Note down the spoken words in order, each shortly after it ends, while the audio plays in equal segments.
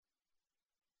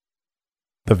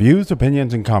The views,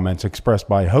 opinions, and comments expressed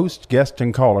by hosts, guests,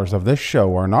 and callers of this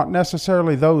show are not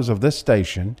necessarily those of this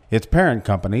station, its parent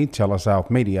company, Telesouth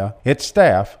Media, its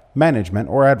staff, management,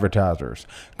 or advertisers.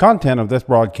 Content of this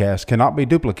broadcast cannot be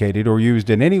duplicated or used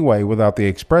in any way without the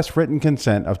express written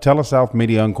consent of Telesouth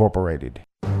Media Incorporated.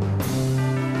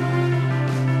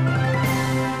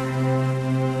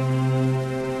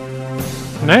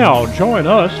 Now join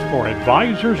us for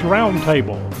Advisors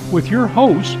Roundtable with your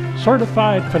hosts,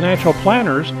 certified financial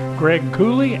planners Greg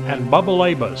Cooley and Bubba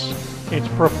Labus. It's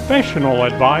professional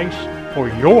advice for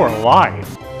your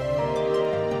life.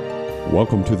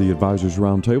 Welcome to the Advisors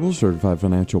Roundtable. Certified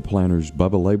financial planners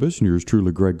Bubba Labus and yours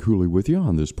truly, Greg Cooley, with you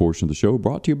on this portion of the show,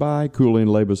 brought to you by Cooley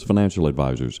and Labus Financial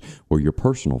Advisors, where your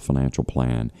personal financial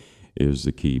plan is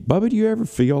the key. Bubba, do you ever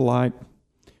feel like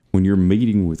when you're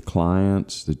meeting with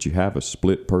clients that you have a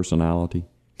split personality?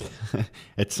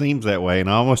 It seems that way, and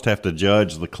I almost have to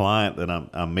judge the client that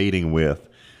I'm meeting with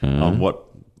on what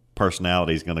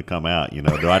personality is going to come out. You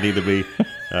know, do I need to be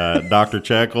Dr.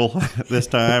 Jekyll this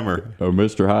time or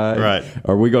Mr. Hyde? Right.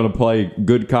 Are we going to play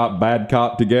good cop, bad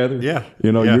cop together? Yeah.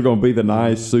 You know, Yeah. you're going to be the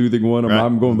nice, soothing one, and Right.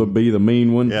 I'm going to be the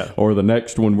mean one. Yeah. Or the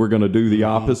next one, we're going to do the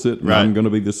opposite, and Right. I'm going to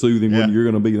be the soothing one, Yeah. you're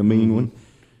going to be the mean one.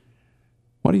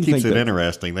 What do you keeps think it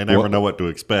interesting. They never know what to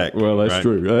expect. Well, that's right?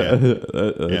 true.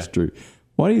 Yeah. That's true.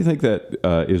 Why do you think that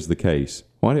is the case?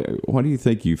 Why do you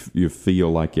think you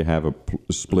feel like you have a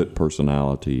split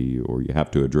personality, or you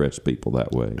have to address people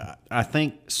that way? I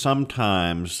think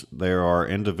sometimes there are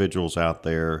individuals out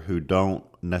there who don't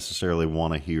necessarily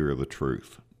want to hear the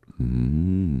truth.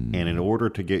 And in order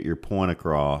to get your point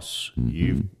across,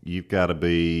 you've got to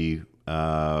be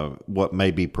what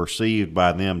may be perceived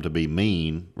by them to be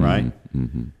mean, right?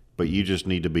 But you just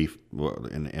need to be, well,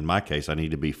 in my case, I need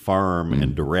to be firm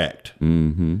and direct,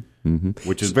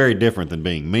 which is very different than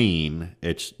being mean.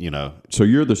 It's, you know. So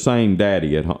you're the same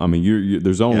daddy at home. I mean,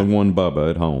 there's only one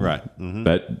Bubba at home. Right.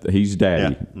 That he's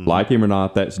daddy. Yeah. Like him or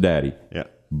not, that's daddy. Yeah.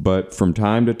 But from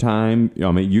time to time,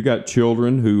 I mean, you got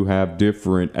children who have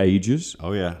different ages.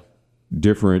 Oh, yeah.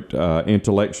 Different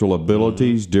intellectual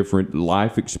abilities, different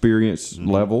life experience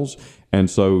levels. And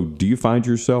so do you find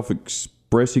yourself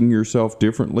expressing yourself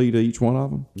differently to each one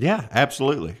of them? Yeah,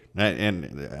 absolutely.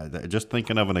 And just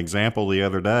thinking of an example the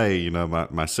other day, you know,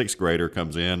 my sixth grader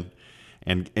comes in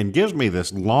and gives me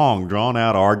this long,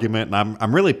 drawn-out argument, and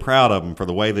I'm really proud of him for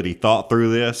the way that he thought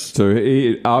through this. So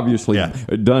he obviously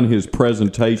done his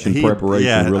presentation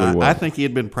preparation really well. I think he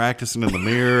had been practicing in the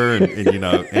mirror, and you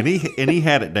know, and he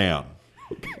had it down.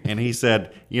 And he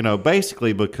said, you know,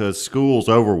 basically because school's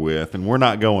over with and we're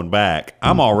not going back,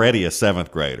 I'm already a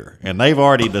seventh grader. And they've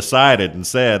already decided and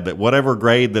said that whatever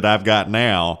grade that I've got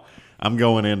now, I'm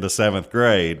going into seventh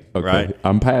grade, right?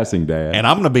 I'm passing, Dad. And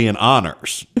I'm going to be in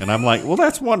honors. And I'm like, well,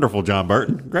 that's wonderful, John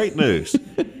Burton. Great news.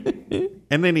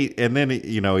 And then he,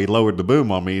 you know, he lowered the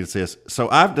boom on me and says, so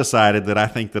I've decided that I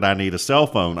think that I need a cell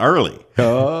phone early.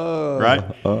 Right?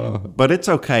 But it's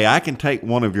okay. I can take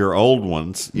one of your old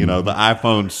ones, you know, the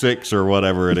iPhone 6 or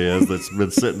whatever it is that's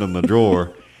been sitting in the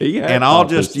drawer. And I'll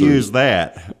just use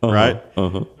that, right?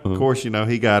 Of course, you know,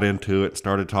 he got into it,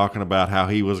 started talking about how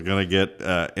he was going to get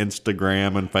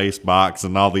Instagram and Facebox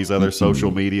and all these other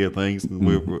social media things.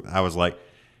 And I was like,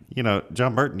 you know,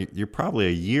 John Burton, you're probably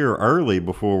a year early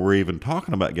before we're even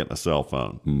talking about getting a cell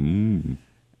phone.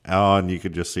 Oh, and you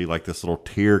could just see like this little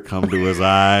tear come to his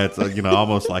eye. It's, you know,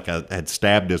 almost like I had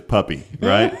stabbed his puppy,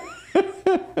 right?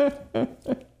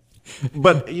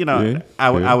 But, you know,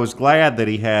 I was glad that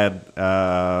he had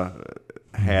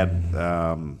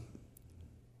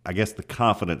I guess, the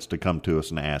confidence to come to us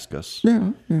and ask us.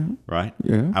 Right?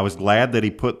 Yeah. I was glad that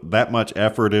he put that much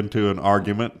effort into an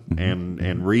argument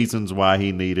and reasons why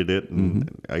he needed it, and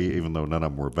even though none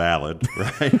of them were valid,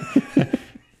 right?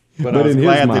 But I was in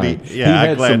glad his mind, that he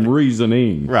had some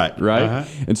reasoning. Right.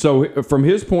 And so from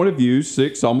his point of view,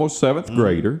 sixth, almost seventh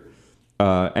grader,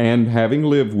 and having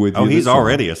lived with you. Oh, he's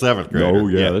already a seventh grader. Oh,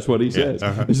 yeah, that's what he says.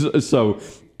 So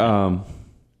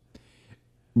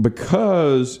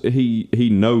because he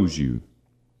knows you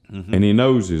and he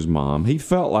knows his mom, he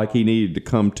felt like he needed to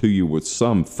come to you with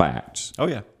some facts. Oh,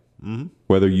 yeah.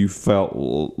 Whether you felt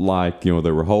like, you know,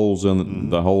 there were holes in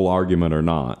the whole argument or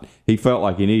not, he felt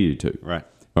like he needed to. Right.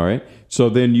 All right. So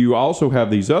then you also have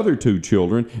these other two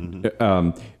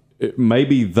children.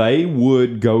 Maybe they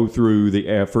would go through the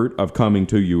effort of coming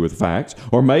to you with facts,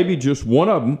 or maybe just one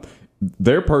of them,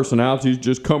 their personalities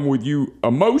just come with you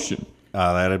emotion.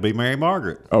 That'd be Mary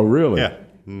Margaret. Oh, really? Yeah.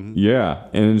 Yeah.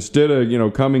 And instead of, you know,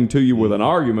 coming to you with an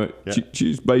argument,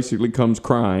 she basically comes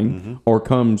crying or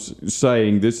comes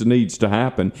saying this needs to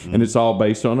happen, and it's all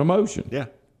based on emotion. Yeah.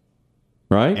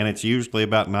 right? And it's usually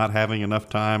about not having enough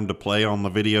time to play on the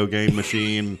video game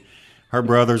machine. Her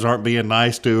brothers aren't being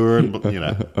nice to her, and, you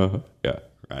know. Yeah.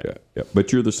 Right. Yeah.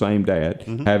 But you're the same dad,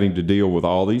 having to deal with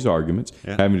all these arguments,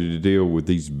 having to deal with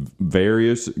these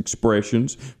various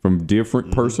expressions from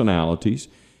different personalities.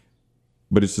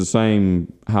 But it's the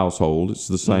same household. It's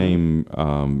the same,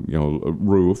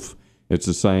 roof. It's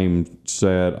the same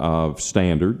set of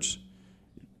standards.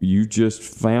 You just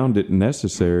found it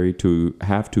necessary to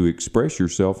have to express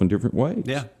yourself in different ways.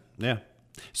 Yeah.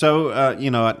 So,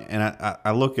 and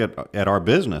I look at our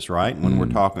business, right, when we're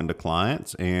talking to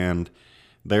clients, and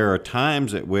there are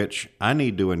times at which I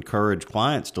need to encourage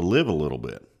clients to live a little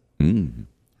bit.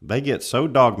 They get so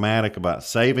dogmatic about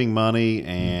saving money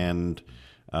and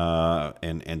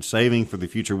saving for the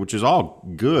future, which is all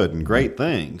good and great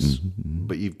things,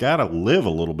 but you've got to live a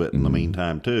little bit in the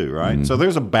meantime too, right? So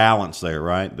there's a balance there,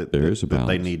 right? That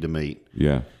they need to meet.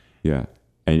 Yeah.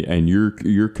 And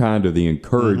you're kind of the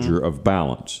encourager of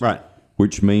balance, right?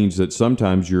 Which means that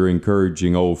sometimes you're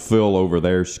encouraging old Phil over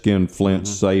there, skin flint,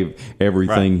 save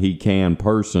everything he can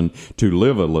person to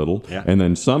live a little. Yeah. And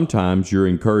then sometimes you're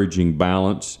encouraging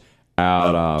balance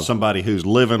out of somebody who's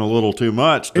living a little too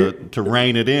much to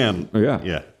rein it in.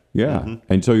 Yeah.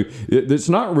 And so it's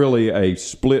not really a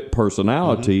split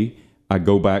personality. I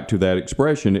go back to that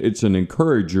expression. It's an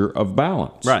encourager of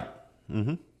balance. Right.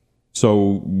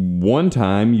 So one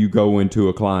time you go into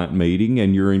a client meeting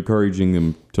and you're encouraging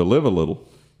them to live a little,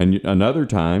 and another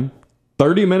time,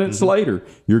 30 minutes later,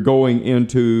 you're going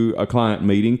into a client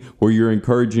meeting where you're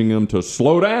encouraging them to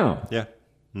slow down. Yeah.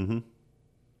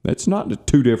 That's not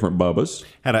two different Bubbas.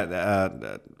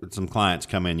 Had some clients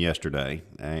come in yesterday,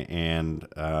 and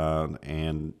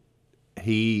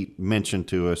he mentioned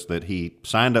to us that he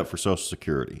signed up for Social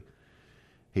Security.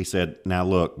 He said, "Now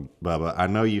look, Bubba, I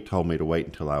know you told me to wait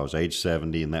until I was age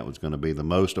 70, and that was going to be the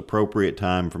most appropriate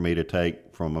time for me to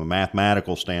take, from a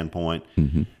mathematical standpoint,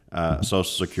 Social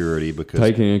Security, because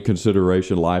taking in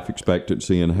consideration life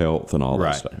expectancy and health and all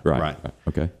that stuff." Right.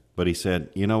 Okay. But he said,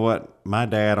 "You know what? My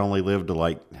dad only lived to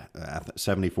like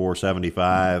 74,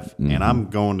 75, and I'm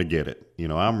going to get it. You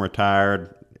know, I'm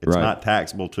retired. It's not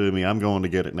taxable to me. I'm going to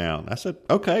get it now." And I said,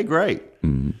 "Okay, great."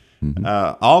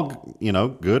 All,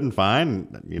 good and fine.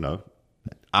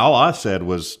 All I said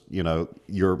was,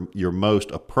 your most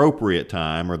appropriate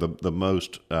time, or the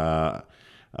most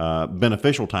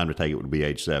beneficial time to take it would be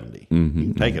age 70. You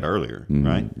can take it earlier,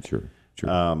 right? Sure.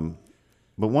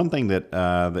 But one thing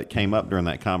that came up during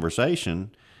that conversation,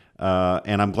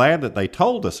 and I'm glad that they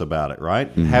told us about it,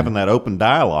 right? Having that open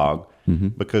dialogue,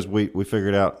 because we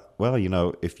figured out, well,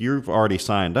 if you've already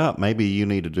signed up, maybe you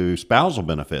need to do spousal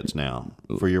benefits now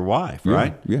for your wife,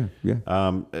 right? Yeah.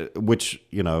 Which,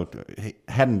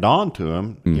 hadn't dawned to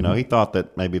him. He thought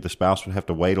that maybe the spouse would have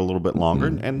to wait a little bit longer,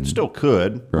 and still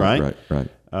could, right? Right.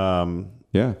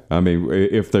 Yeah. I mean,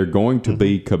 if they're going to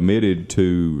be committed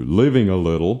to living a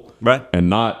little, right, and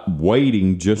not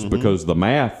waiting just because the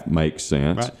math makes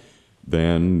sense, right,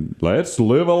 then let's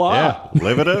live a lot. Yeah,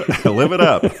 live it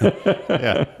up.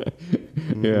 Yeah.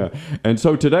 Yeah. And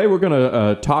so today we're going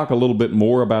to talk a little bit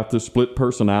more about the split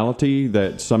personality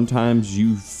that sometimes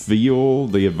you feel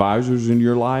the advisors in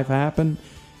your life happen,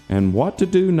 and what to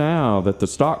do now that the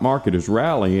stock market is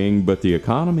rallying but the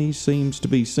economy seems to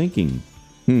be sinking.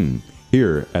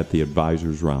 Here at the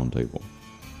Advisors Roundtable.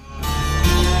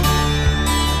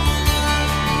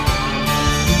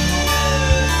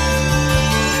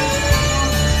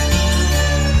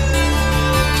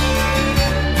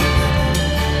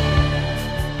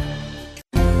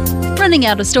 Running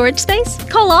out of storage space?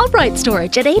 Call Albright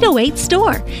Storage at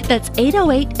 808-STORE. That's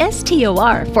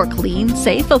 808-STOR for clean,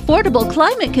 safe, affordable,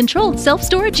 climate-controlled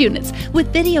self-storage units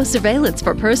with video surveillance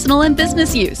for personal and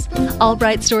business use.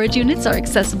 Albright Storage units are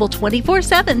accessible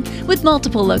 24/7 with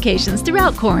multiple locations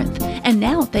throughout Corinth. And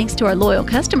now, thanks to our loyal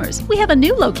customers, we have a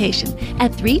new location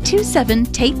at 327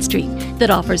 Tate Street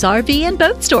that offers RV and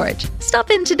boat storage.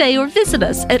 Stop in today or visit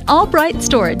us at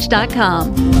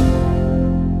albrightstorage.com.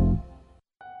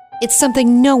 It's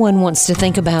something no one wants to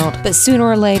think about, but sooner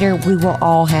or later, we will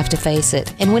all have to face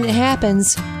it. And when it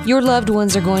happens, your loved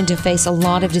ones are going to face a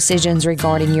lot of decisions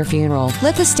regarding your funeral.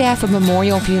 Let the staff of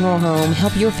Memorial Funeral Home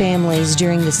help your families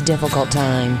during this difficult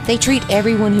time. They treat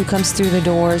everyone who comes through the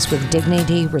doors with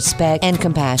dignity, respect, and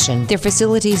compassion. Their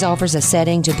facilities offers a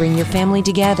setting to bring your family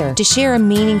together, to share a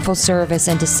meaningful service,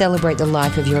 and to celebrate the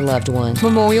life of your loved one.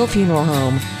 Memorial Funeral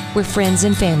Home, where friends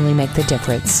and family make the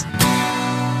difference.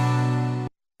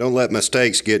 Don't let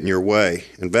mistakes get in your way.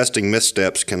 Investing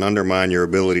missteps can undermine your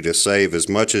ability to save as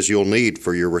much as you'll need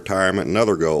for your retirement and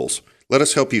other goals. Let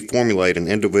us help you formulate an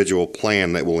individual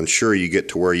plan that will ensure you get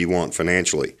to where you want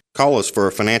financially. Call us for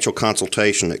a financial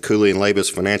consultation at Cooley & Labus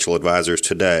Financial Advisors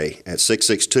today at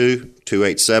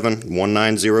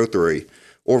 662-287-1903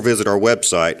 or visit our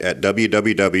website at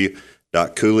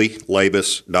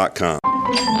www.CooleyLabus.com.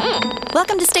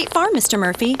 Welcome to State Farm, Mr.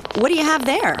 Murphy. What do you have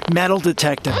there? Metal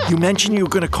detector. You mentioned you were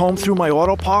going to comb through my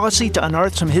auto policy to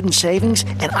unearth some hidden savings,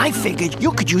 and I figured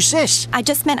you could use this. I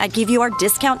just meant I'd give you our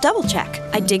discount double check.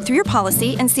 I'd dig through your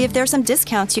policy and see if there's some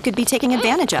discounts you could be taking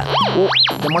advantage of. Well,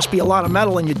 there must be a lot of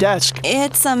metal in your desk.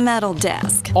 It's a metal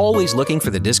desk. Always looking for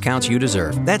the discounts you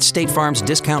deserve. That's State Farm's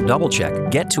Discount Double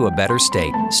Check. Get to a better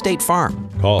state. State Farm.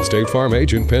 Call State Farm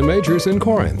agent Penn Majors in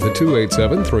Corinth at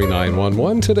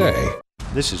 287-3911 today.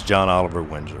 This is John Oliver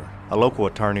Windsor, a local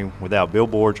attorney without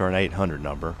billboards or an 800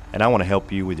 number, and I want to help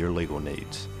you with your legal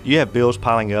needs. Do you have bills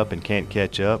piling up and can't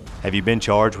catch up? Have you been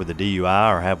charged with a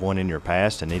DUI or have one in your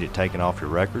past and need it taken off your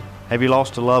record? Have you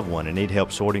lost a loved one and need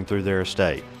help sorting through their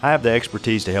estate? I have the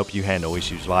expertise to help you handle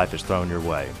issues life has thrown your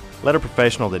way. Let a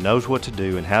professional that knows what to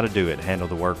do and how to do it handle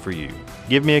the work for you.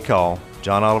 Give me a call,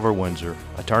 John Oliver Windsor,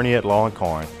 attorney at law in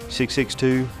Corinth,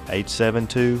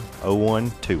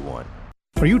 662-872-0121.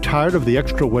 Are you tired of the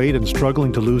extra weight and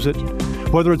struggling to lose it?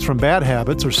 Whether it's from bad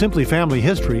habits or simply family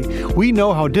history, we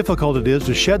know how difficult it is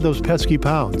to shed those pesky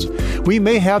pounds. We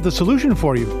may have the solution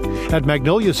for you. At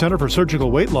Magnolia Center for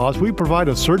Surgical Weight Loss, we provide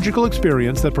a surgical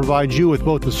experience that provides you with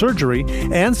both the surgery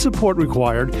and support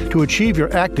required to achieve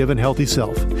your active and healthy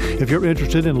self. If you're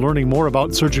interested in learning more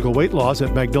about surgical weight loss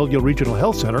at Magnolia Regional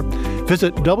Health Center,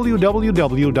 visit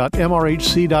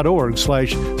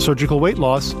www.mrhc.org/surgical weight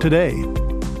loss today.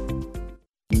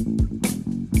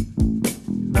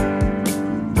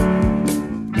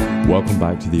 Welcome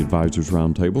back to the Advisors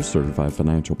Roundtable. Certified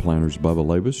Financial Planners Bubba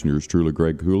Labus and yours truly,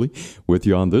 Greg Cooley, with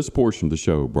you on this portion of the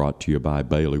show, brought to you by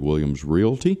Bailey Williams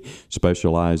Realty,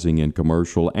 specializing in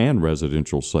commercial and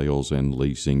residential sales and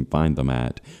leasing. Find them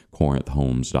at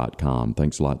CorinthHomes.com.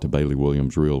 Thanks a lot to Bailey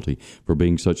Williams Realty for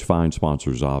being such fine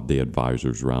sponsors of the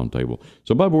Advisors Roundtable.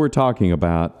 So, Bubba, we're talking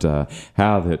about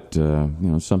how that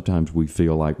sometimes we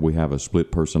feel like we have a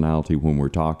split personality when we're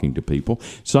talking to people.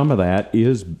 Some of that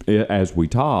is, as we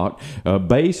talk,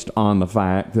 based on the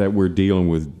fact that we're dealing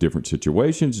with different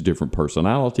situations, different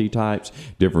personality types,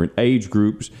 different age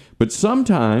groups. But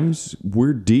sometimes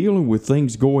we're dealing with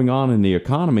things going on in the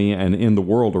economy and in the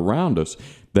world around us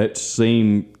that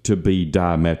seem to be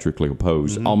diametrically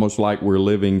opposed, almost like we're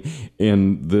living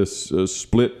in this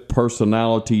split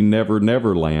personality never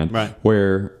land, right,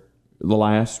 where the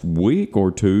last week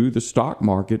or two, the stock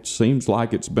market seems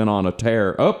like it's been on a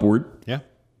tear upward. Yeah.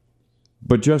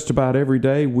 But just about every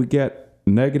day we get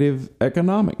negative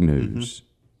economic news.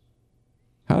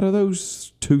 How do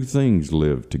those two things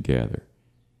live together?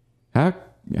 How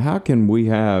can we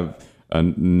have a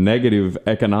negative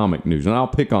economic news? And I'll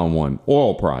pick on one: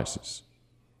 oil prices.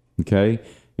 Okay,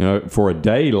 for a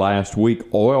day last week,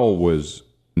 oil was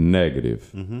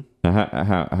negative. Now,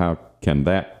 how can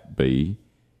that be?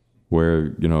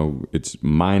 Where it's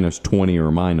minus 20 or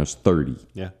minus 30?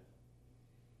 Yeah.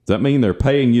 Does that mean they're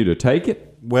paying you to take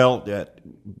it? Well,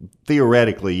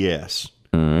 theoretically, yes.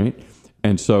 All right,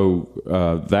 and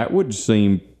so that would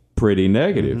seem pretty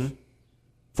negative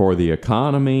for the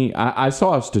economy. I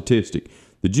saw a statistic.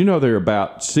 Did you know there are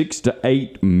about 6 to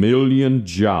 8 million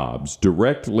jobs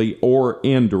directly or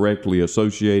indirectly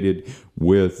associated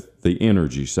with the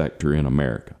energy sector in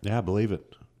America? Yeah, I believe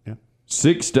it. Yeah,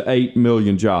 6 to 8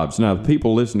 million jobs. Now, the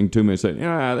people listening to me say,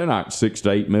 they're not 6 to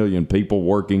 8 million people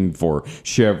working for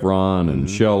Chevron and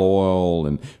Shell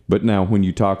Oil. But now when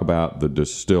you talk about the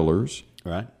distillers,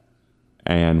 right,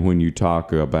 and when you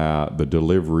talk about the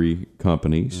delivery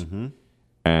companies,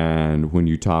 and when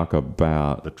you talk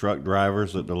about the truck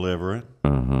drivers that deliver it,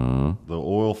 the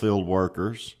oil field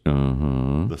workers,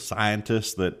 the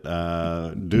scientists that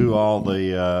do all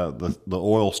the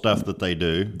oil stuff that they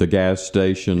do, the gas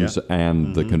stations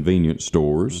and the convenience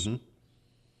stores,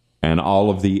 and all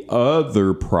of the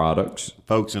other products,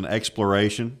 folks in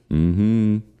exploration,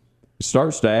 it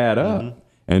starts to add up.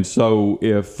 And so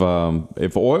if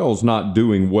oil's not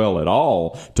doing well at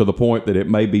all, to the point that it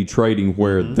may be trading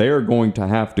where they're going to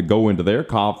have to go into their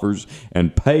coffers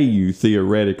and pay you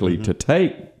theoretically to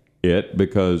take it,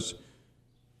 because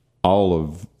all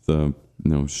of the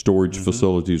storage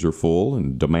facilities are full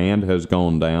and demand has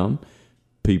gone down,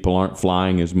 people aren't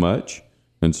flying as much,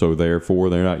 and so therefore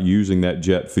they're not using that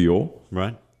jet fuel.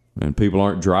 Right. And people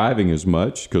aren't driving as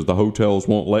much because the hotels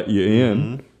won't let you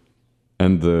in.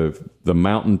 And the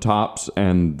mountaintops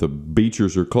and the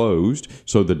beaches are closed,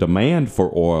 so the demand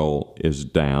for oil is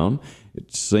down.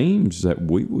 It seems that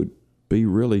we would be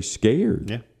really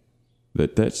scared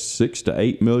that that's 6 to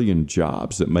 8 million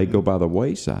jobs that may go by the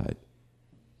wayside.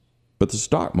 but the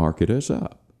stock market is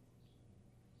up.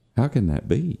 How can that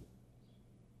be?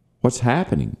 What's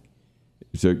happening?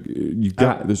 So you've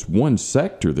got this one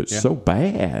sector that's so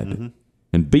bad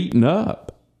and beaten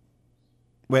up.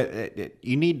 Well,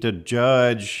 you need to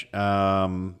judge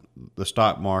the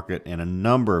stock market in a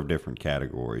number of different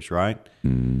categories, right?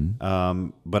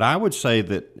 But I would say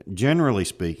that, generally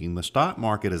speaking, the stock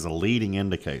market is a leading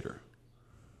indicator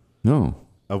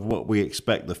of what we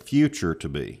expect the future to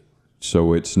be.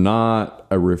 So it's not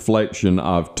a reflection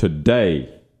of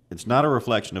today. It's not a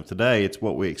reflection of today. It's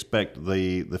what we expect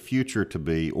the future to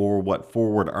be, or what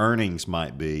forward earnings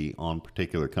might be on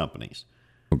particular companies.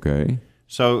 Okay.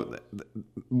 So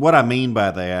what I mean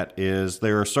by that is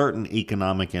there are certain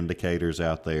economic indicators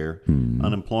out there,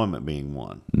 unemployment being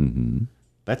one.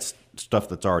 That's stuff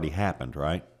that's already happened,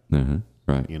 right?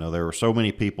 Right. You know, there were so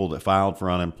many people that filed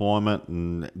for unemployment,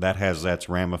 and that has its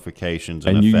ramifications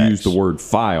and you effects. use the word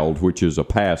filed, which is a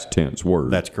past tense word.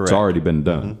 That's correct. It's already been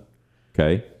done.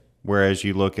 Okay. Whereas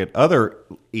you look at other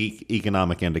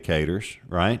economic indicators,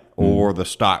 right, or the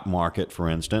stock market, for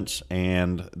instance,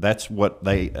 and that's what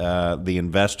they, the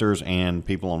investors and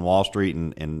people on Wall Street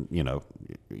and you know,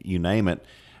 you name it,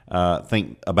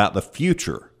 think about the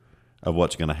future of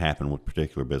what's going to happen with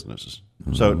particular businesses.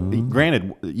 So,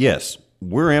 granted, yes,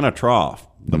 we're in a trough.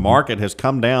 The market has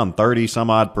come down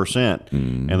 30-some-odd%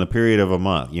 in the period of a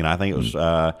month. You know, I think it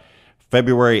was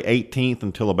February 18th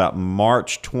until about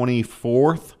March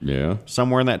 24th. Yeah.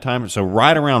 Somewhere in that time. So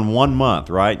right around 1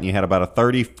 month, right? And you had about a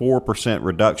 34%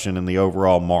 reduction in the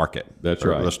overall market. That's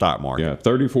right. The stock market. Yeah,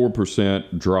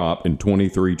 34% drop in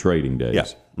 23 trading days. Yeah.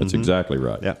 That's exactly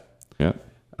right. Yeah. Yeah.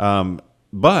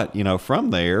 But, you know,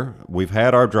 from there, we've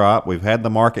had our drop. We've had the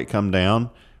market come down.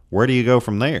 Where do you go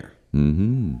from there?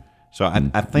 So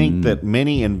I think that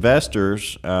many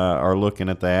investors are looking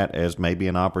at that as maybe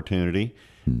an opportunity.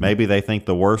 Maybe they think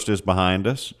the worst is behind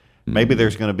us. Maybe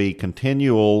there's going to be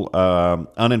continual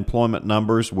unemployment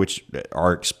numbers, which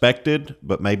are expected,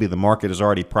 but maybe the market has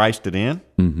already priced it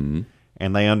in.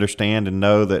 And they understand and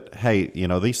know that, hey, you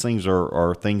know, these things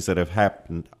are things that have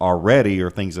happened already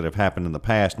or things that have happened in the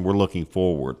past, and we're looking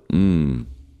forward. All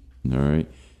right.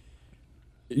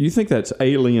 You think that's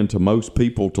alien to most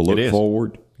people to look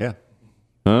forward? Yeah.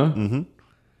 Huh?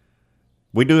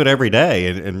 We do it every day,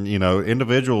 and you know,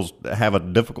 individuals have a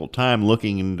difficult time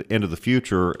looking into the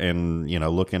future and, you know,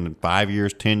 looking 5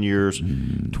 years, 10 years,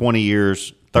 20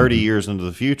 years, 30 years into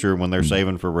the future when they're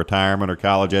saving for retirement or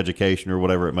college education or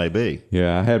whatever it may be.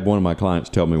 Yeah, I had one of my clients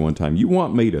tell me one time, you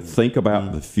want me to think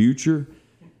about the future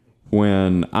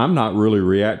when I'm not really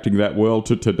reacting that well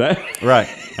to today? Right.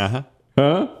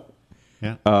 Huh?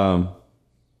 Yeah.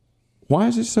 Why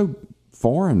is it so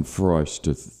foreign for us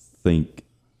to think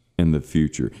in the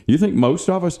future? You think most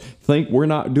of us think we're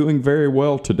not doing very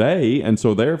well today, and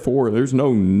so therefore there's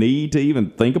no need to even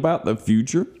think about the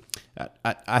future?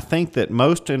 I think that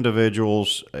most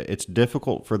individuals, it's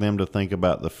difficult for them to think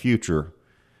about the future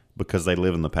because they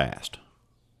live in the past.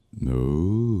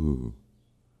 No.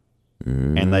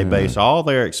 And they base all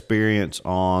their experience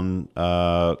on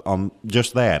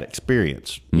just that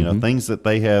experience. You know, things that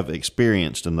they have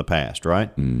experienced in the past,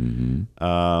 right?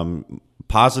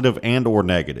 Positive and or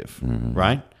negative,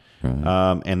 right?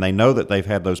 And they know that they've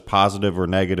had those positive or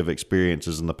negative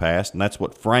experiences in the past, and that's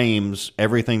what frames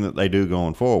everything that they do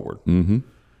going forward.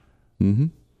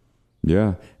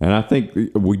 Yeah, and I think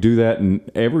we do that in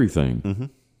everything.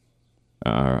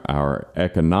 Our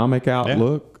economic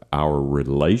outlook, our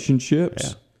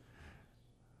relationships.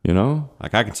 You know?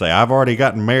 Like I can say, I've already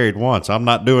gotten married once. I'm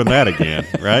not doing that again,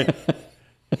 right?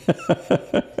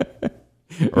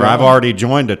 Or I've already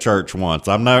joined a church once.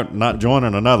 I'm not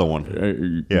joining another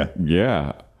one.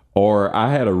 Yeah. Or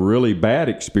I had a really bad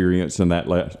experience in that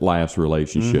last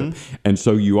relationship. And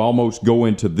so you almost go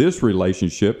into this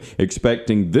relationship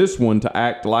expecting this one to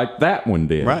act like that one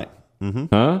did. Right.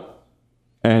 Huh?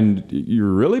 And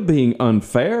you're really being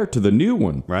unfair to the new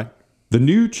one. Right. The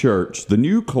new church, the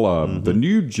new club, the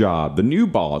new job, the new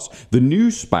boss, the new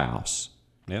spouse.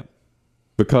 Yep.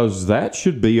 Because that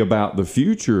should be about the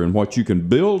future and what you can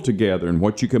build together and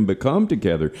what you can become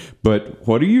together. But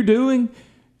what are you doing?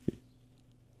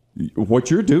 What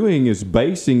you're doing is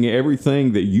basing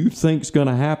everything that you think is going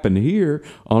to happen here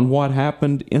on what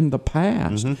happened in the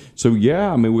past. So,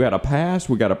 yeah, I mean, we got a past,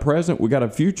 we got a present, we got a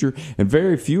future, and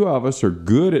very few of us are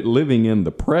good at living in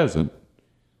the present.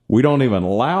 We don't even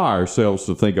allow ourselves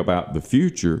to think about the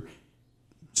future.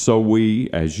 So we,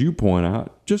 as you point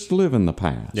out, just live in the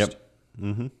past. Yep.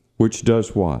 Which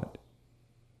does what?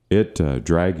 It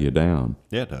drag you down.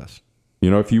 Yeah, it does. You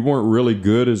know, if you weren't really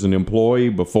good as an employee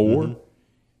before,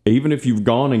 even if you've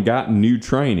gone and gotten new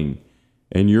training,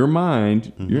 in your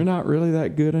mind, you're not really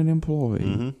that good an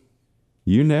employee.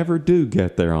 You never do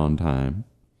get there on time.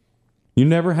 You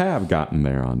never have gotten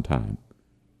there on time.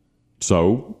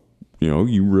 So,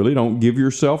 you really don't give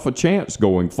yourself a chance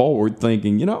going forward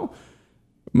thinking,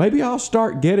 maybe I'll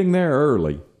start getting there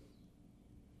early.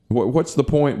 What's the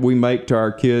point we make to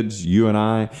our kids, you and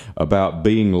I, about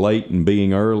being late and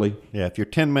being early? Yeah, if you're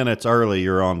 10 minutes early,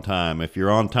 you're on time. If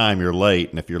you're on time, you're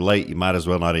late. And if you're late, you might as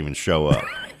well not even show up.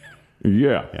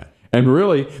 Yeah. And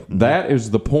really, that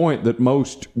is the point that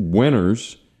most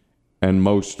winners and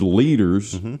most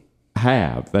leaders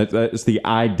have. That's the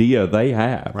idea they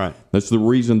have. Right. That's the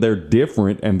reason they're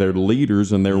different and they're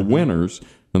leaders and they're winners,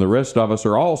 and the rest of us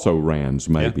are also Rands,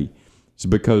 maybe. Yeah. It's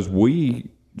because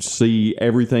we see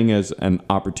everything as an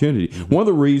opportunity. One of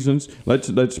the reasons,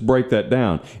 let's break that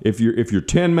down. If you're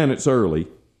 10 minutes early,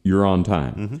 you're on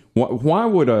time. Why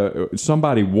would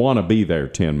somebody want to be there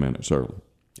 10 minutes early?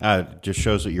 It just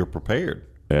shows that you're prepared.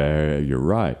 You're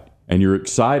right. And you're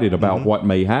excited about what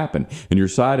may happen. And you're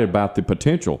excited about the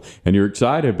potential. And you're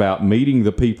excited about meeting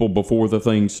the people before the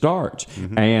thing starts.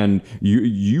 And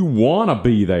you want to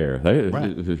be there.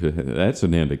 That's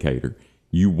an indicator.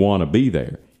 You want to be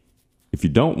there. If you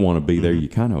don't want to be there, you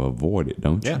kind of avoid it,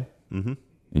 don't you? Yeah.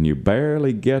 And you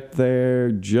barely get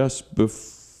there just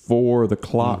before the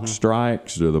clock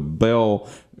strikes or the bell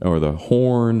or the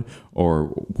horn or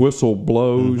whistle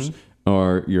blows,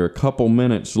 or you're a couple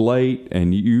minutes late,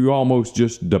 and you almost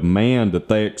just demand that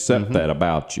they accept that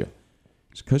about you.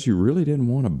 It's because you really didn't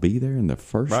want to be there in the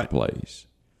first place.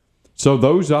 So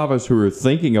those of us who are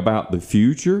thinking about the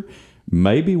future,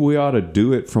 maybe we ought to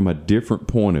do it from a different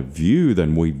point of view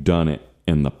than we've done it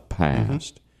in the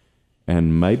past.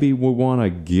 And maybe we want to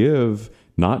give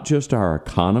not just our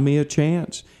economy a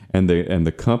chance and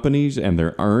the companies and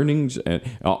their earnings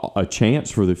a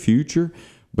chance for the future,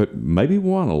 but maybe we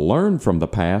want to learn from the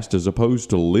past as opposed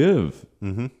to live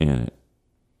in it.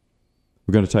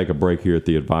 We're going to take a break here at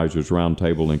the Advisors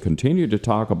Roundtable and continue to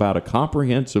talk about a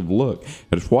comprehensive look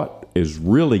at what is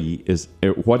really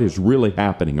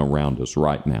happening around us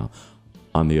right now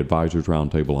on the Advisors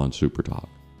Roundtable on Super Talk.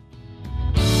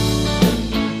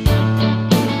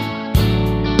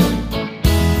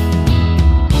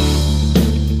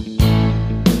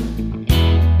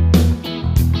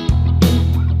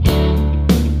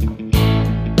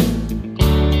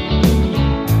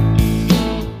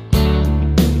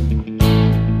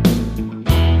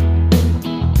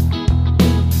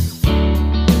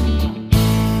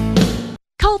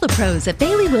 Pros at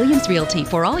Bailey Williams Realty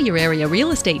for all your area real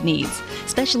estate needs,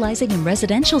 specializing in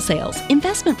residential sales,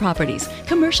 investment properties,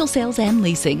 commercial sales, and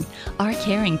leasing. Our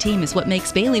caring team is what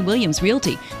makes Bailey Williams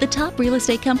Realty the top real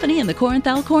estate company in the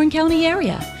Corinthal-Corn County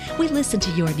area. We listen to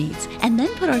your needs and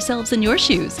then put ourselves in your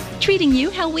shoes, treating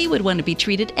you how we would want to be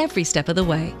treated every step of the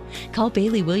way. Call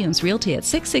Bailey Williams Realty at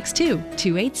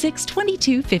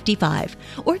 662-286-2255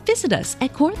 or visit us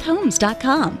at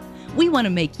CorinthHomes.com. We want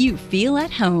to make you feel at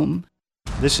home.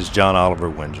 This is John Oliver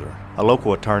Windsor, a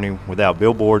local attorney without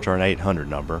billboards or an 800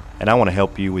 number, and I want to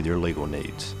help you with your legal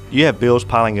needs. You have bills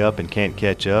piling up and can't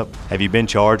catch up? Have you been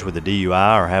charged with a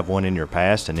DUI or have one in your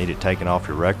past and need it taken off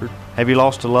your record? Have you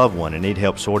lost a loved one and need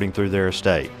help sorting through their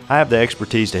estate? I have the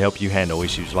expertise to help you handle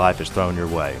issues life has thrown your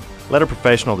way. Let a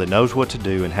professional that knows what to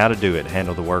do and how to do it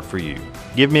handle the work for you.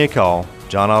 Give me a call,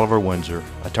 John Oliver Windsor,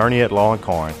 attorney at law in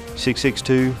Corinth,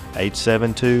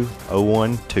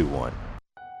 662-872-0121.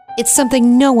 It's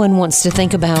something no one wants to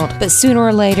think about, but sooner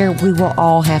or later, we will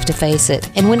all have to face it.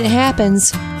 And when it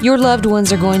happens, your loved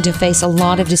ones are going to face a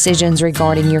lot of decisions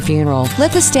regarding your funeral.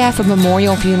 Let the staff of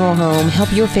Memorial Funeral Home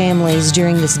help your families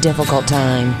during this difficult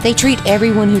time. They treat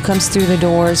everyone who comes through the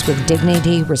doors with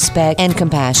dignity, respect, and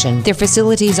compassion. Their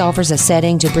facilities offers a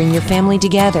setting to bring your family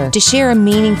together, to share a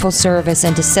meaningful service,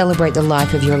 and to celebrate the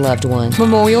life of your loved one.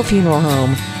 Memorial Funeral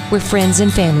Home, where friends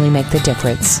and family make the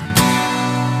difference.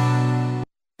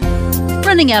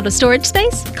 Running out of storage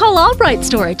space? Call Albright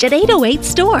Storage at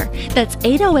 808-STORE. That's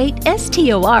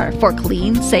 808-STORE for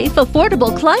clean, safe,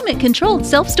 affordable, climate-controlled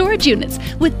self-storage units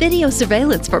with video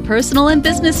surveillance for personal and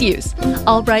business use.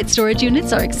 Albright Storage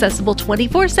units are accessible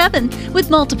 24/7 with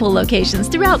multiple locations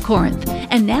throughout Corinth.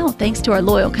 And now, thanks to our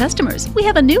loyal customers, we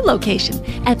have a new location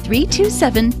at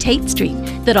 327 Tate Street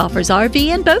that offers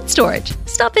RV and boat storage.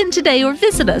 Stop in today or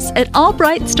visit us at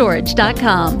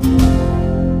albrightstorage.com.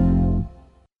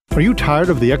 Are you tired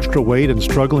of the extra weight and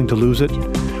struggling to lose it?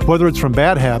 Whether it's from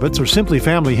bad habits or simply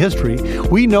family history,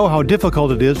 we know how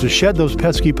difficult it is to shed those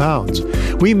pesky pounds.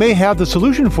 we may have the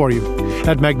solution for you.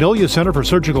 At Magnolia Center for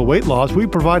Surgical Weight Loss, we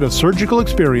provide a surgical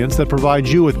experience that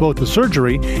provides you with both the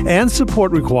surgery and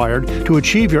support required to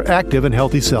achieve your active and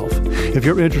healthy self. If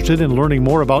you're interested in learning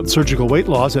more about surgical weight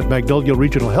loss at Magnolia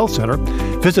Regional Health Center,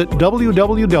 visit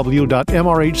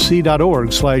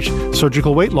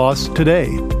www.mrhc.org/surgical weight loss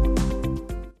today.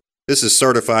 This is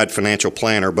Certified Financial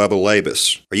Planner Bubba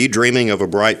Labus. Are you dreaming of a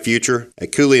bright future?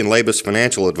 At Cooley & Labus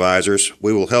Financial Advisors,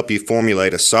 we will help you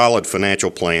formulate a solid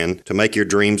financial plan to make your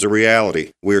dreams a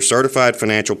reality. We are certified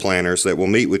financial planners that will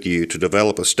meet with you to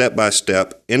develop a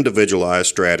step-by-step, individualized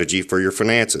strategy for your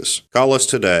finances. Call us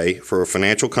today for a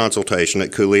financial consultation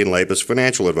at Cooley & Labus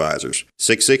Financial Advisors,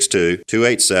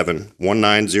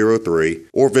 662-287-1903,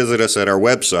 or visit us at our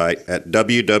website at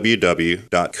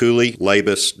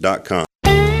www.cooleylabus.com.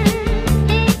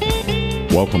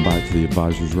 Welcome back to the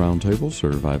Advisors Roundtable.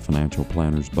 Certified Financial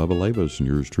Planners Bubba Labus and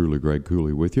yours truly, Greg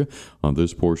Cooley, with you on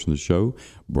this portion of the show,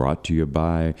 brought to you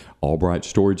by Albright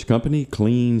Storage Company.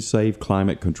 Clean, safe,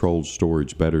 climate-controlled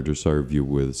storage, better to serve you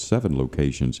with 7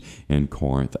 locations in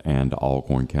Corinth and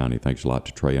Alcorn County. Thanks a lot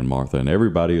to Trey and Martha and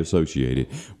everybody associated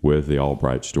with the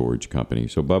Albright Storage Company.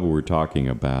 So, Bubba, we're talking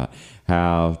about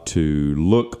how to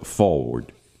look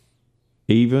forward,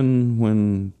 even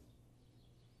when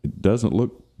it doesn't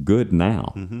look good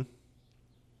now. Mm-hmm.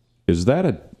 Is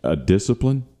that a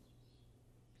discipline?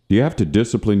 Do you have to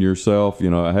discipline yourself?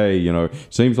 Hey,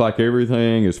 seems like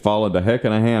everything is falling to heck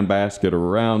in a handbasket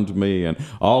around me, and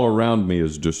all around me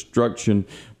is destruction,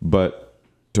 but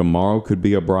tomorrow could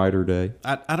be a brighter day.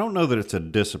 I don't know that it's a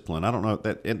discipline. I don't know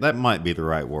that might be the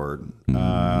right word.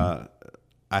 Mm-hmm.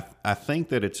 I think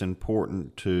that it's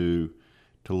important to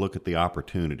look at the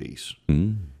opportunities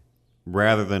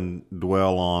rather than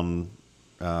dwell on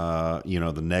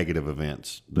the negative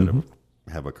events that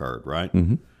have occurred, right?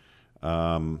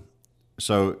 Mm-hmm.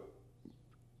 So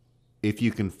if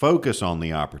you can focus on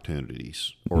the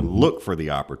opportunities or look for the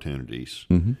opportunities,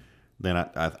 then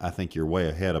I think you're way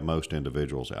ahead of most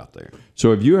individuals out there.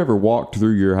 So have you ever walked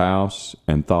through your house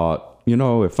and thought,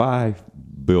 if I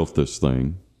built this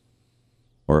thing,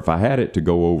 or if I had it to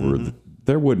go over,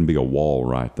 there wouldn't be a wall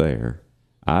right there.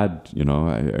 I'd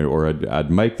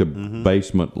make the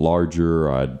basement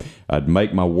larger. I'd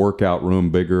make my workout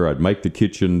room bigger. I'd make the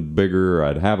kitchen bigger.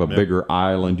 I'd have a bigger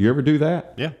island. Do you ever do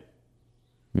that? Yeah.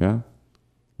 Yeah.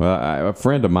 Well, a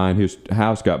friend of mine, his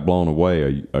house got blown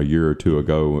away a year or two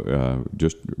ago,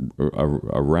 just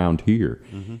around here.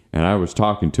 And I was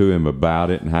talking to him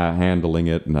about it and how handling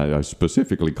it, and I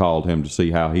specifically called him to see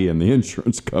how he and the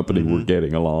insurance company were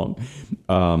getting along.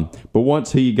 But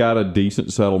once he got a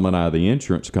decent settlement out of the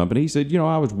insurance company, he said,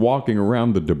 I was walking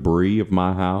around the debris of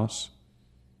my house,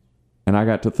 and I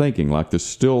got to thinking, like this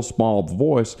still small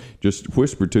voice just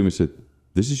whispered to me and said,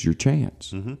 "This is your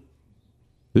chance.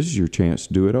 This is your chance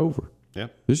to do it over.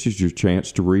 Yep. This is your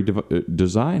chance to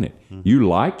redesign it. You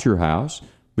liked your house,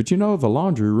 but the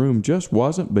laundry room just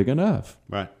wasn't big enough.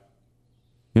 Right.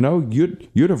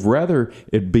 You'd have rather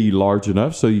it be large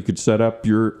enough so you could set up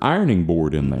your ironing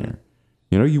board in there.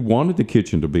 You wanted the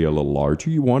kitchen to be a little larger.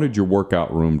 You wanted your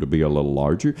workout room to be a little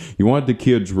larger. You wanted the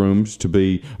kids' rooms to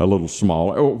be a little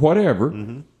smaller, or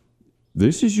whatever.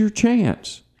 This is your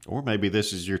chance. Or maybe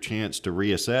this is your chance to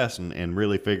reassess and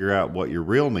really figure out what your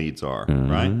real needs are,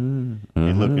 right? And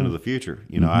look into the future.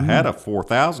 I had a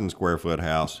 4,000 square foot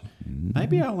house.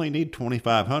 Maybe I only need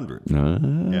 2,500.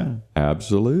 Yeah,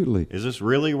 absolutely. Is this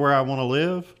really where I want to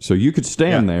live? So you could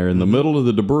stand there in the middle of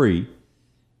the debris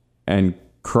and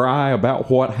cry about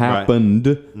what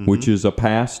happened, which is a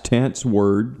past tense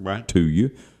word to you,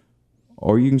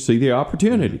 or you can see the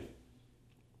opportunity.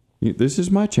 This is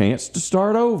my chance to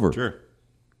start over. Sure.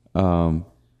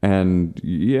 And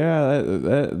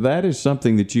that is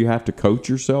something that you have to coach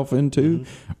yourself into,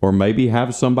 or maybe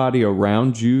have somebody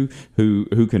around you who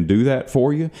can do that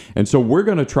for you. And so we're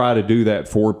going to try to do that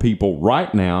for people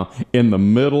right now in the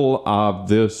middle of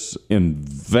this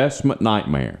investment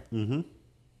nightmare.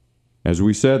 As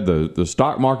we said, the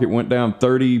stock market went down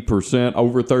 30%,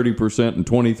 over 30% in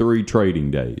 23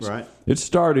 trading days. Right. It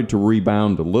started to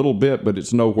rebound a little bit, but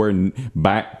it's nowhere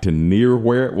back to near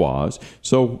where it was.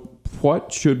 So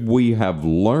what should we have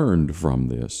learned from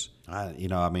this?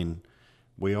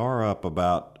 We are up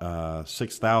about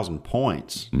 6,000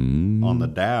 points on the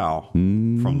Dow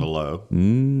from the low.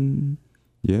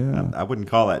 Yeah, I wouldn't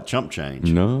call that chump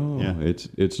change. No,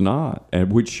 it's not,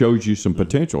 and which shows you some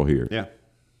potential here. Yeah.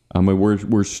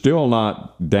 We're still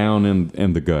not down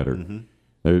in the gutter.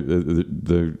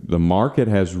 The market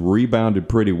has rebounded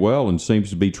pretty well and seems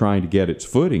to be trying to get its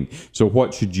footing. So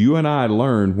what should you and I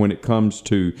learn when it comes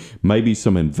to maybe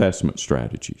some investment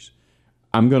strategies?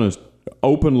 I'm going to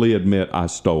openly admit I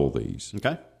stole these.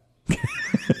 Okay.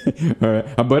 All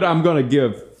right. But I'm going to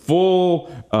give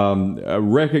full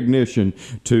recognition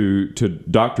to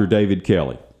Dr. David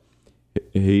Kelly.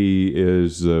 He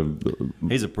is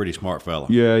he's a pretty smart fellow.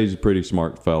 Yeah, he's a pretty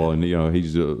smart fellow, and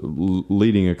he's a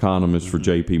leading economist for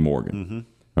J.P. Morgan.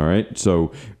 All right,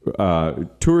 so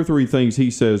 2 or 3 things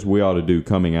he says we ought to do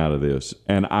coming out of this,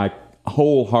 and I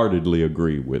wholeheartedly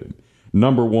agree with him.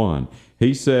 Number 1,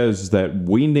 he says that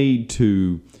we need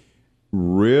to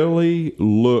really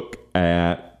look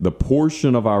at the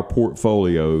portion of our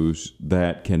portfolios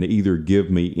that can either give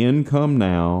me income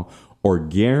now or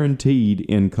guaranteed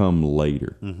income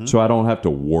later, so I don't have to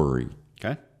worry.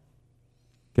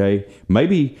 Okay?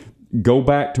 Maybe go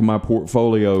back to my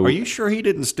portfolio. Are you sure he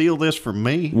didn't steal this from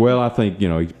me? Well, I think,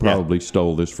 he probably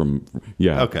stole this from,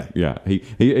 Okay. Yeah.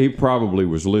 He probably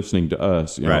was listening to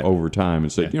us, Right. over time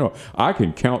and said, I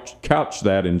can couch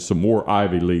that in some more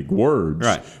Ivy League words,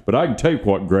 Right. but I can take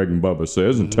what Greg and Bubba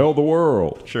says and tell the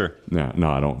world. Sure. No,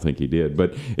 I don't think he did,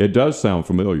 but it does sound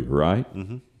familiar, right?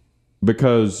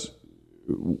 Because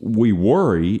we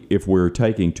worry if we're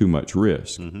taking too much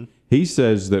risk. He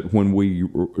says that when we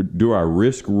do our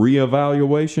risk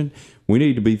reevaluation, we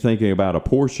need to be thinking about a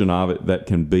portion of it that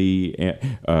can be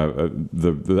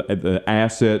the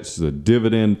assets, the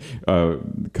dividend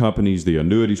companies, the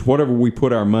annuities, whatever we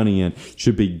put our money in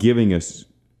should be giving us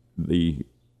the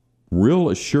real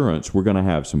assurance we're going to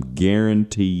have some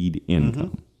guaranteed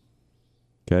income.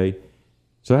 Okay?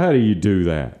 So how do you do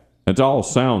that? It all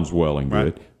sounds well and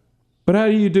good. Right. But how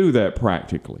do you do that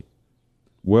practically?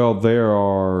 Well, there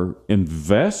are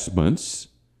investments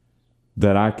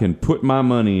that I can put my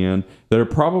money in that are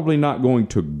probably not going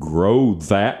to grow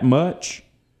that much,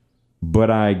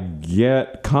 but I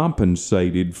get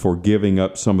compensated for giving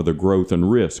up some of the growth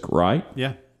and risk, right?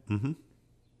 Yeah.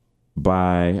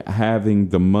 By having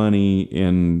the money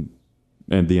in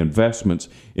and the investments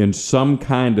in some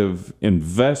kind of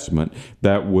investment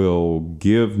that will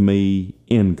give me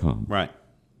income. Right.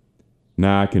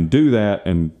 Now, I can do that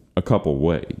in a couple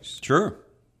ways. Sure.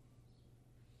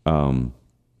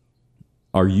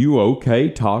 Are you okay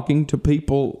talking to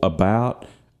people about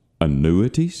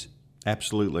annuities?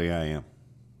 Absolutely, I am.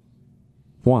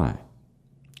 Why?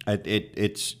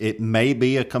 It may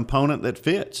be a component that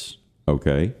fits.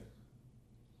 Okay.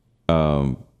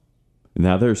 Now,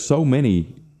 there's so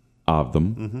many of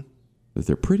them that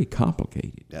they're pretty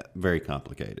complicated. Very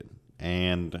complicated.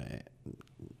 And,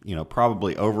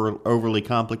 probably overly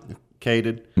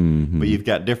complicated. But you've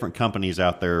got different companies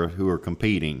out there who are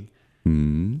competing.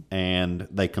 And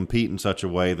they compete in such a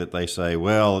way that they say,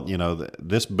 well,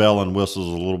 this bell and whistle is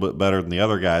a little bit better than the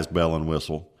other guy's bell and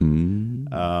whistle.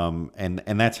 And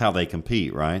that's how they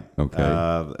compete, right?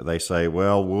 Okay. They say,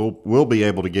 well, we'll be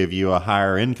able to give you a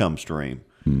higher income stream,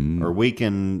 or we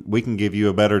can give you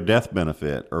a better death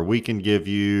benefit, or we can give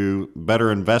you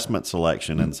better investment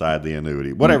selection inside the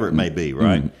annuity, whatever it may be,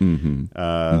 right?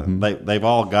 They've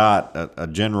all got a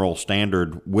general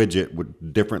standard widget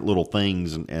with different little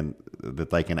things and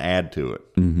that they can add to it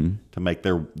to make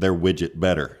their widget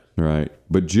better. Right.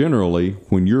 But generally,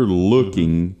 when you're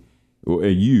looking,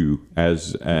 you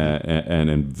as an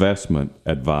investment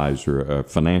advisor, a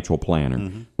financial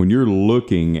planner, when you're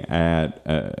looking at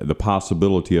the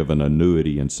possibility of an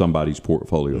annuity in somebody's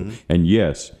portfolio, and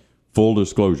yes, full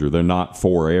disclosure, they're not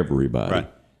for everybody.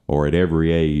 Right. Or at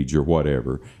every age or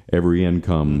whatever, every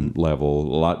income level,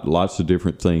 lots of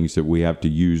different things that we have to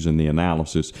use in the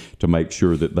analysis to make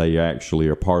sure that they actually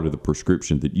are part of the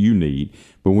prescription that you need.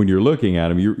 But when you're looking at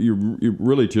them, you're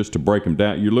really, just to break them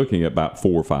down, you're looking at about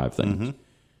 4 or 5 things.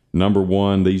 Number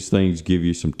one, these things give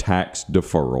you some tax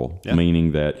deferral,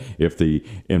 meaning that if the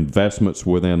investments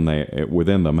within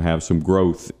them have some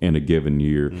growth in a given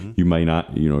year, you may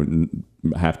not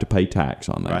have to pay tax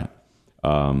on that.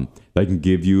 Right. They can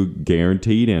give you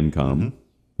guaranteed income,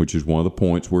 which is one of the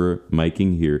points we're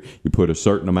making here. You put a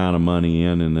certain amount of money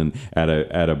in, and then at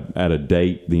a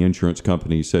date, the insurance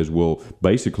company says we'll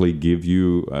basically give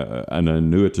you an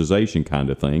annuitization kind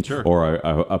of thing, or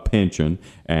a pension,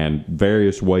 and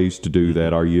various ways to do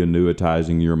that. Are you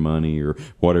annuitizing your money, or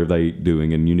what are they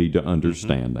doing? And you need to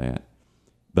understand that.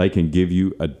 They can give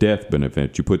you a death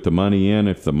benefit. You put the money in.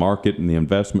 If the market and the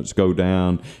investments go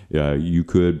down, you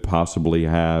could possibly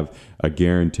have a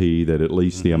guarantee that at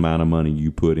least the amount of money you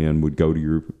put in would go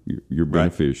to your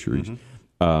beneficiaries.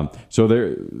 So there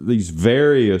are these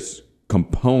various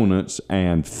components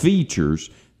and features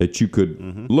that you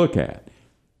could look at.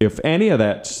 If any of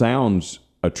that sounds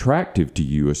attractive to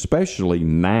you, especially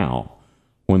now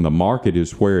when the market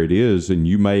is where it is, and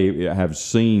you may have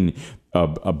seen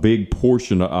a big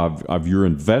portion of your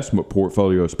investment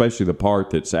portfolio, especially the part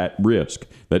that's at risk,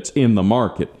 that's in the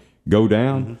market, go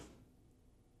down,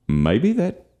 maybe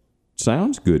that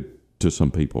sounds good to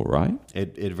some people, right?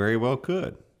 It very well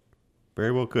could.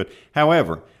 Very well could.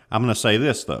 However, I'm going to say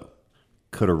this, though.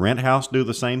 Could a rent house do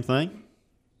the same thing?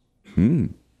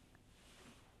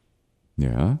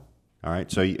 Yeah. All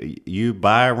right. So you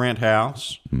buy a rent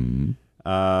house,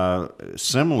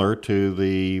 similar to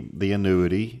the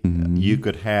annuity. You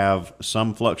could have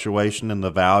some fluctuation in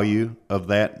the value of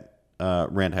that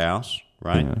rent house,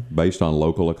 right? Yeah. Based on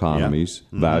local economies,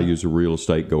 values of real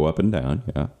estate go up and down.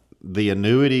 Yeah. The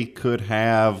annuity could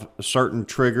have certain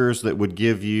triggers that would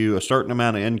give you a certain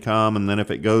amount of income, and then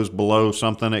if it goes below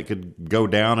something, it could go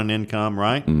down in income,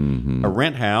 right? A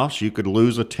rent house, you could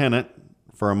lose a tenant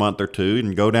for a month or two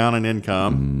and go down in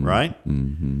income, right?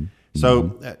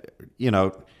 So,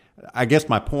 I guess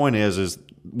my point is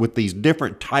with these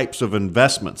different types of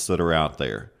investments that are out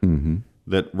there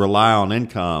that rely on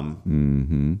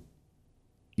income,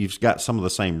 you've got some of the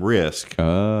same risk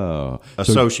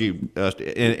associated,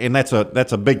 and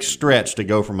that's a big stretch to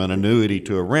go from an annuity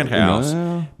to a rent house.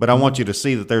 But I want you to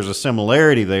see that there's a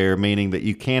similarity there, meaning that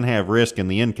you can have risk in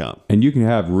the income, and you can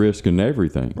have risk in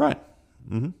everything, right?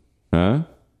 Huh?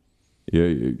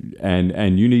 Yeah,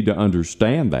 and you need to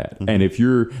understand that. And if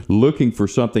you're looking for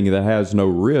something that has no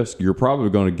risk, you're probably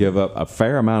going to give up a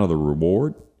fair amount of the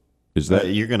reward. Is that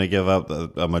you're going to give up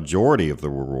a majority of the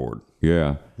reward?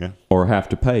 Yeah. Or have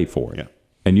to pay for it. Yeah.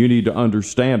 And you need to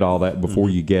understand all that before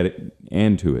you get it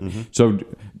into it. So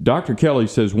Dr. Kelly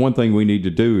says one thing we need to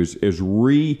do is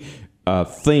think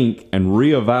and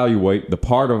reevaluate the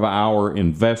part of our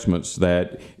investments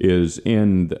that is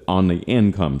on the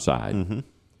income side.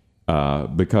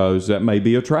 Because that may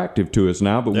be attractive to us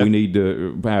now, but we need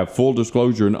to have full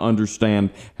disclosure and understand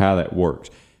how that works.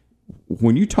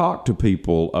 When you talk to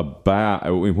people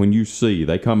when you see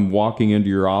they come walking into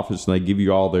your office and they give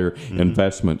you all their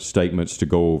investment statements to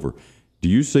go over, do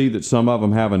you see that some of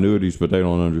them have annuities but they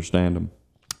don't understand them?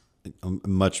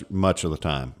 Much of the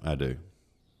time, I do.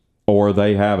 Or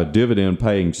they have a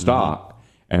dividend-paying stock,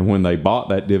 and when they bought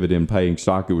that dividend-paying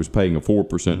stock, it was paying a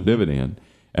 4% dividend.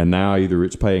 And now either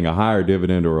it's paying a higher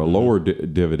dividend or a lower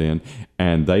dividend,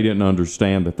 and they didn't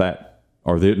understand that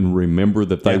or they didn't remember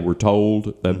that they were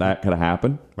told that could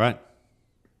happen. Right.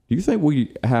 Do you think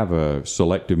we have a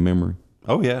selective memory?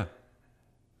 Oh, yeah.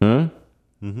 Huh?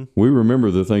 We remember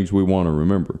the things we want to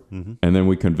remember. And then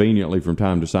we conveniently from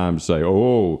time to time say,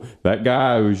 oh, that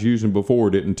guy I was using before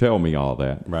didn't tell me all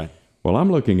that. Right. Well,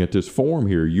 I'm looking at this form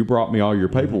here. You brought me all your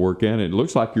paperwork in. It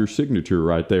looks like your signature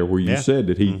right there where you said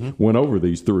that he went over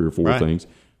these 3 or 4 things.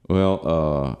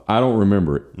 Well, I don't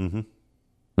remember it.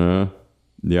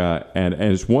 Yeah, and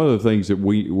it's one of the things that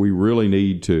we really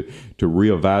need to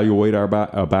reevaluate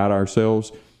about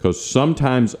ourselves, because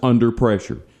sometimes under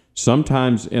pressure,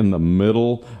 sometimes in the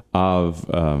middle of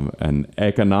an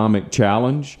economic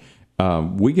challenge,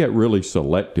 we get really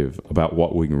selective about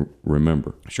what we can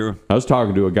remember. Sure. I was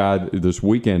talking to a guy this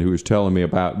weekend who was telling me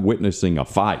about witnessing a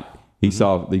fight. He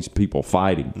saw these people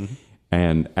fighting.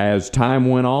 And as time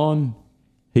went on,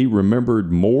 he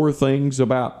remembered more things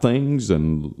about things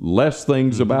and less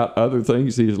things about other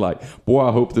things. He was like, boy,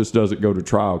 I hope this doesn't go to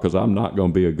trial because I'm not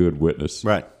going to be a good witness.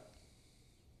 Right.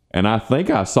 And I think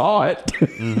I saw it.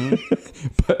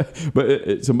 but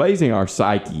it's amazing our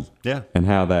psyche and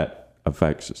how that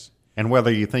affects us. And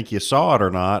whether you think you saw it or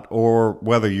not, or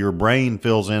whether your brain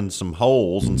fills in some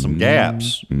holes and some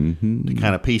gaps to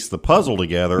kind of piece the puzzle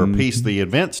together or piece the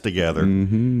events together,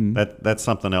 that's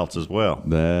something else as well.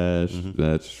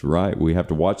 That's right. We have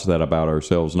to watch that about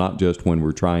ourselves, not just when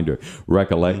we're trying to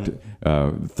recollect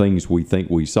things we think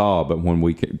we saw, but when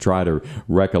we try to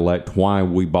recollect why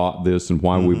we bought this and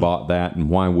why we bought that and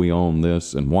why we own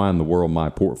this and why in the world my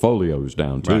portfolio is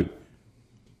down too. Right.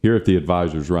 Here at the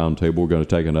Advisors Roundtable, we're going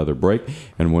to take another break.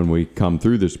 And when we come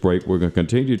through this break, we're going to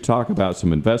continue to talk about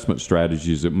some investment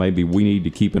strategies that maybe we need to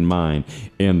keep in mind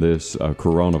in this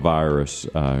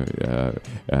coronavirus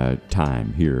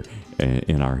time here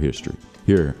in our history,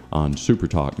 here on Super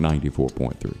Talk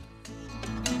 94.3.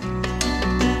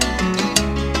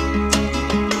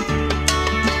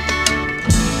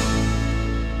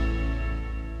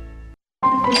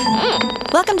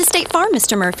 Welcome to State Farm,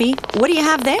 Mr. Murphy. What do you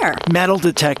have there? Metal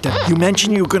detector. You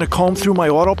mentioned you were going to comb through my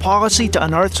auto policy to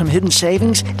unearth some hidden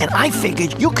savings, and I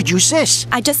figured you could use this.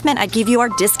 I just meant I'd give you our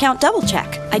discount double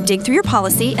check. I'd dig through your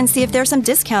policy and see if there's some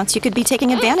discounts you could be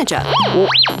taking advantage of. Well,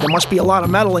 there must be a lot of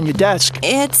metal in your desk.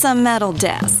 It's a metal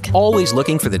desk. Always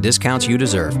looking for the discounts you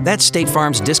deserve. That's State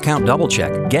Farm's discount double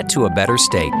check. Get to a better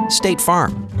state. State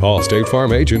Farm. Call State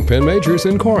Farm agent Penn Majors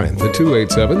in Corinth at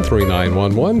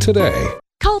 287-3911 today.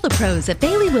 Call the pros at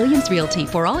Bailey Williams Realty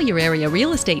for all your area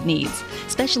real estate needs,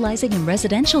 specializing in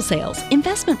residential sales,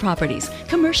 investment properties,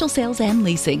 commercial sales, and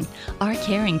leasing. Our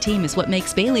caring team is what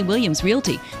makes Bailey Williams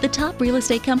Realty the top real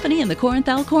estate company in the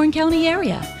Corinth-Alcorn County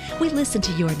area. We listen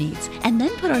to your needs and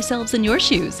then put ourselves in your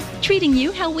shoes, treating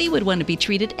you how we would want to be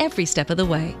treated every step of the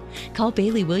way. Call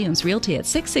Bailey Williams Realty at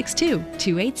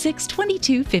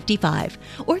 662-286-2255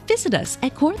 or visit us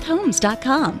at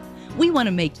corinthhomes.com. We want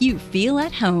to make you feel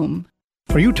at home.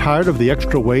 Are you tired of the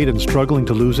extra weight and struggling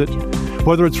to lose it?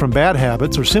 Whether it's from bad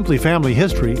habits or simply family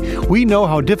history, we know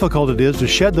how difficult it is to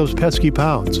shed those pesky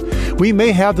pounds. We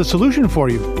may have the solution for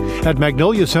you. At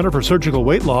Magnolia Center for Surgical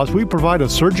Weight Loss, we provide a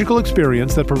surgical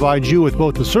experience that provides you with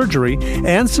both the surgery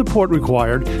and support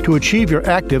required to achieve your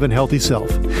active and healthy self.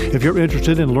 If you're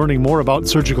interested in learning more about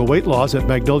surgical weight loss at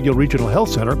Magnolia Regional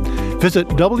Health Center, visit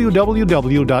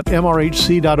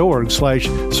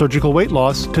www.mrhc.org/surgical weight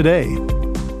loss today.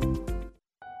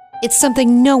 It's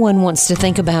something no one wants to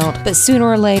think about, but sooner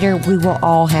or later, we will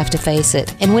all have to face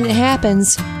it. And when it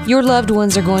happens, your loved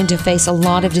ones are going to face a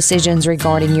lot of decisions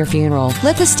regarding your funeral.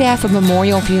 Let the staff of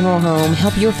Memorial Funeral Home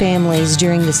help your families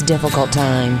during this difficult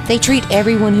time. They treat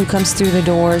everyone who comes through the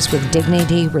doors with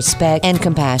dignity, respect, and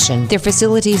compassion. Their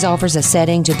facilities offers a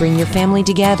setting to bring your family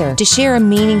together, to share a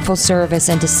meaningful service,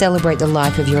 and to celebrate the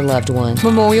life of your loved one.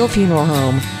 Memorial Funeral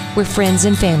Home, where friends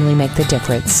and family make the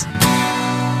difference.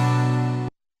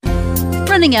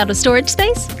 Running out of storage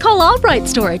space? Call Albright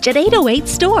Storage at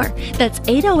 808-STORE. That's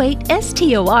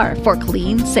 808-STOR for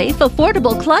clean, safe,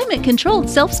 affordable, climate-controlled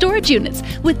self-storage units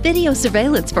with video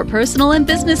surveillance for personal and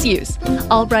business use.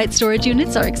 Albright Storage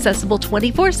units are accessible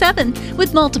 24/7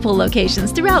 with multiple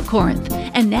locations throughout Corinth.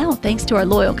 And now, thanks to our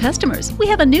loyal customers, we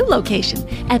have a new location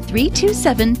at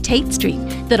 327 Tate Street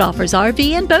that offers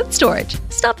RV and boat storage.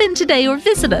 Stop in today or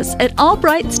visit us at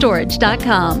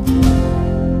albrightstorage.com.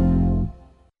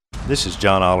 This is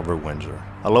John Oliver Windsor,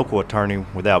 a local attorney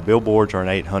without billboards or an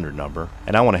 800 number,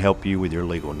 and I want to help you with your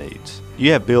legal needs. Do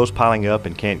you have bills piling up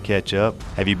and can't catch up?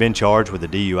 Have you been charged with a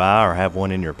DUI or have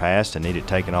one in your past and need it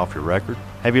taken off your record?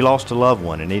 Have you lost a loved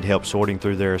one and need help sorting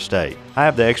through their estate? I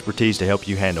have the expertise to help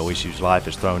you handle issues life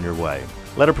has thrown your way.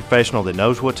 Let a professional that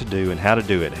knows what to do and how to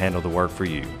do it handle the work for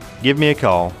you. Give me a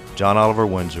call, John Oliver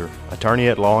Windsor, attorney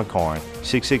at law in Corinth,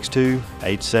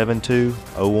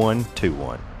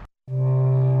 662-872-0121.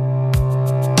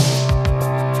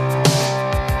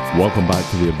 Welcome back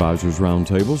to the Advisors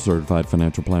Roundtable. Certified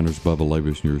Financial Planners Bubba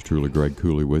Labus and yours truly, Greg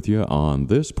Cooley, with you on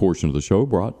this portion of the show,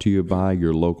 brought to you by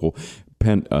your local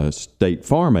State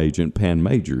Farm agent, Penn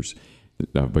Majors.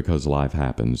 Because life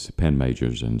happens, Penn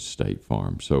Majors and State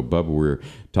Farm. So, Bubba, we're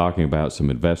talking about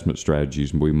some investment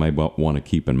strategies we may want to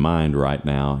keep in mind right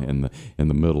now in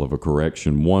the middle of a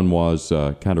correction. One was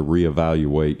kind of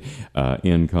reevaluate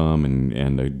income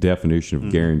and the definition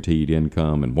of guaranteed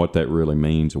income and what that really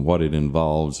means and what it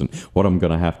involves and what I'm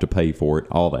going to have to pay for it,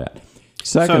 all that.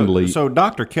 Secondly, so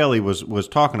Dr. Kelly was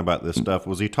talking about this stuff.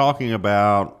 Was he talking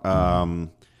about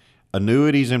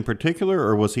annuities in particular,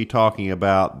 or was he talking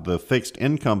about the fixed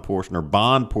income portion or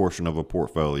bond portion of a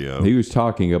portfolio? He was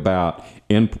talking about,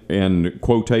 in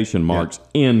quotation marks,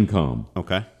 income.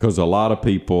 Okay. Because a lot of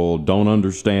people don't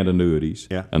understand annuities,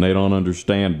 and they don't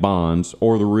understand bonds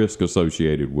or the risk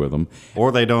associated with them.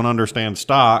 Or they don't understand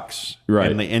stocks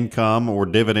and the income or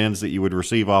dividends that you would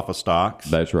receive off of stocks.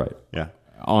 That's right. Yeah.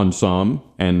 On some,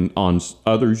 and on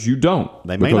others you don't.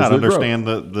 They may not understand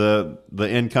the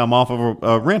income off of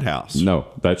a rent house. No,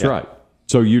 that's right.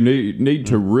 So you need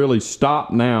to really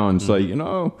stop now and say,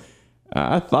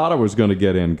 I thought I was going to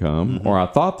get income, or I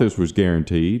thought this was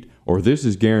guaranteed, or this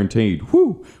is guaranteed.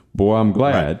 Whew, boy, I'm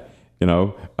glad.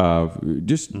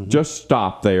 Just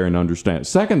stop there and understand.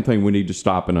 Second thing we need to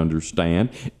stop and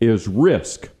understand is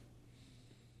risk.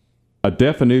 A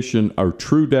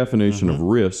true definition of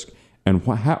risk. And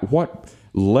what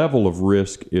level of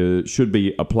risk should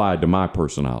be applied to my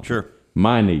personality? Sure.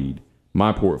 My need,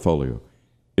 my portfolio.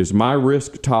 Is my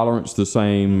risk tolerance the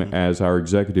same as our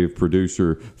executive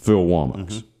producer, Phil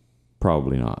Womack's?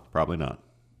 Probably not. Probably not.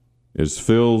 Is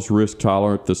Phil's risk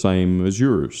tolerance the same as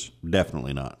yours?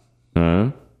 Definitely not.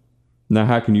 Now,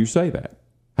 how can you say that?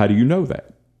 How do you know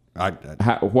that?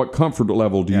 What comfort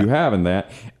level do you have in that?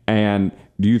 And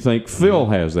do you think Phil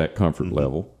has that comfort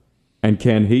level? And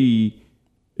can he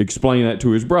explain that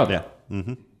to his brother?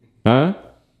 Yeah. Huh?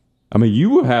 I mean, you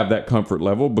will have that comfort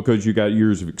level because you got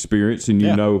years of experience and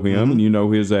you know him and you know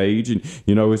his age and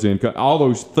you know his income. All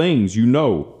those things you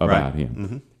know about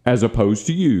him, as opposed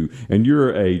to you and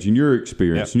your age and your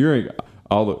experience and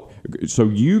so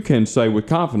you can say with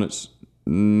confidence,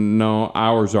 no,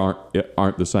 ours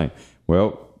aren't the same.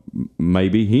 Well,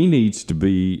 maybe he needs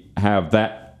to have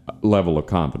that level of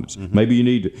confidence. Maybe you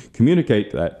need to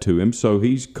communicate that to him so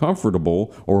he's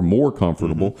comfortable or more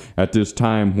comfortable at this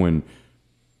time when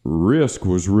risk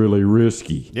was really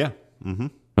risky. Yeah.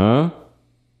 Huh?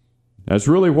 That's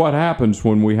really what happens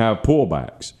when we have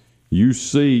pullbacks. You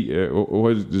see,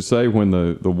 what did you say, when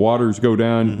the waters go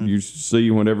down, you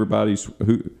see when everybody's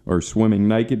who are swimming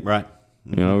naked. Right.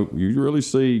 You know, you really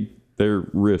see their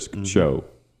risk show.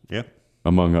 Yep.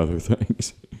 Among other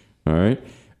things. All right.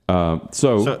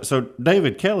 So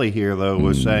David Kelly here, though,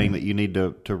 was saying that you need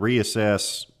to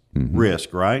reassess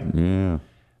risk, right? Yeah.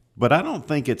 But I don't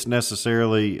think it's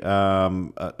necessarily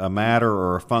a matter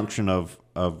or a function of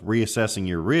reassessing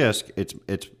your risk. It's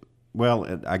well,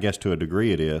 I guess to a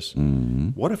degree it is.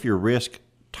 What if your risk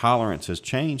tolerance has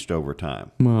changed over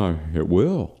time? Well, it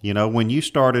will. You know, when you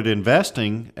started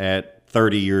investing at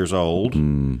 30 years old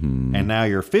and now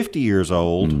you're 50 years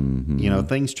old, you know,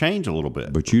 things change a little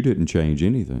bit. But you didn't change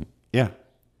anything. Yeah.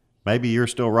 Maybe you're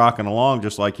still rocking along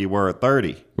just like you were at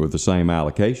 30. With the same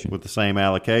allocation. With the same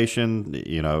allocation,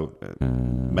 you know,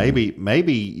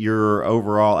 maybe your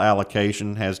overall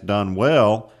allocation has done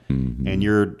well and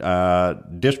you're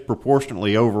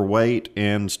disproportionately overweight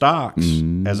in stocks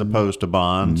as opposed to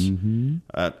bonds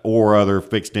or other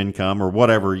fixed income or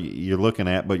whatever you're looking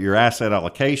at, but your asset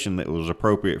allocation that was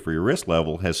appropriate for your risk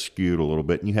level has skewed a little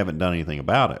bit and you haven't done anything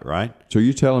about it, right? So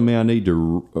you're telling me I need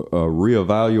to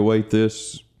reevaluate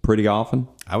this pretty often?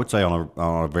 I would say on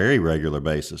a very regular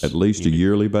basis. At least a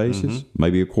yearly basis,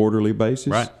 maybe a quarterly basis.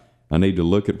 Right. I need to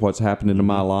look at what's happening in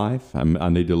my life. I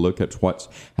need to look at what's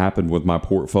happened with my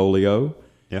portfolio.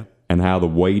 Yeah. And how the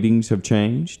weightings have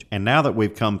changed. And now that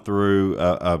we've come through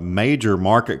a major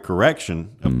market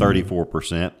correction of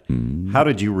 34%, how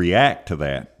did you react to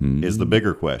that is the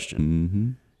bigger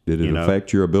question. Did it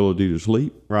affect your ability to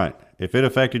sleep? Right. If it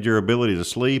affected your ability to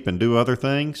sleep and do other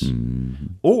things,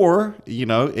 or, you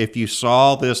know, if you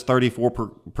saw this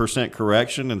 34%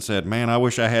 correction and said, man, I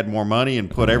wish I had more money and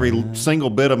put every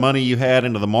single bit of money you had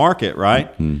into the market,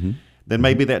 right? Then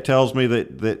maybe that tells me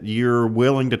that you're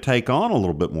willing to take on a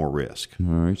little bit more risk. All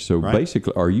right. So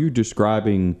basically, are you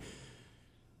describing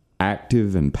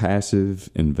active and passive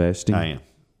investing? I am.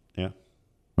 Yeah.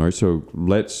 All right. So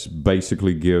let's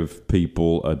basically give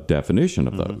people a definition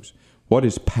of those. What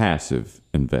is passive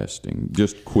investing?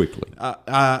 Just quickly.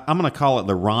 I'm going to call it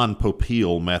the Ron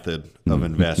Popeil method of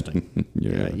investing.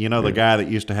 You know, the guy that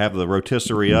used to have the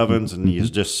rotisserie ovens and you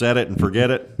just set it and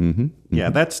forget it? Yeah,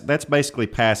 that's basically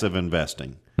passive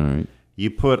investing. All right.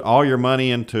 You put all your money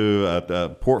into a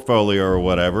portfolio or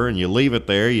whatever, and you leave it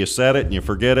there, you set it and you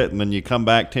forget it, and then you come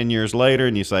back 10 years later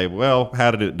and you say, well,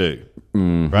 how did it do?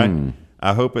 Right?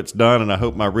 I hope it's done, and I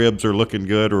hope my ribs are looking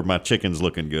good or my chicken's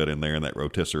looking good in there in that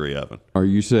rotisserie oven. Or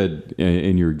you said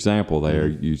in your example there,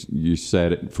 you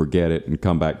set it and forget it and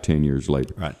come back 10 years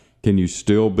later. Right. Can you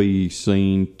still be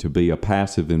seen to be a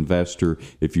passive investor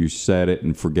if you set it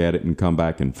and forget it and come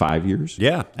back in 5 years?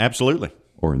 Yeah, absolutely.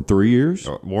 Or in 3 years?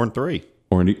 Or more than 3.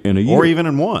 Or in a year? Or even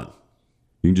in 1.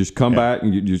 You can just come back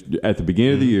and you just at the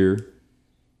beginning of the year,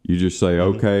 you just say,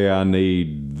 okay, I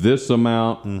need this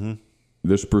amount,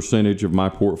 this percentage of my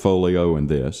portfolio and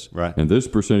this, and this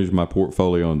percentage of my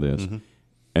portfolio and this,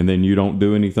 and then you don't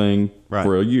do anything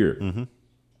for a year.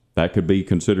 That could be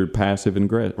considered passive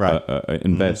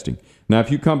investing. Now, if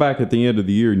you come back at the end of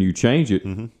the year and you change it,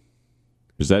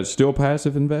 is that still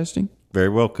passive investing? Very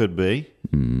well could be.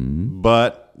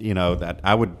 But, you know, that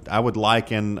I would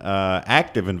liken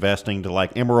active investing to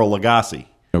like Emeril Lagasse.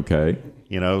 Okay.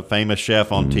 You know, famous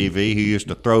chef on TV who used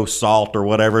to throw salt or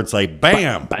whatever and say,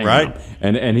 bam, bam. Right?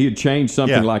 And he'd change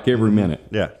something like every minute.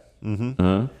 Yeah.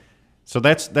 So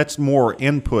that's more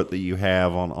input that you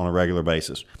have on a regular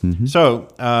basis.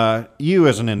 So you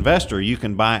as an investor, you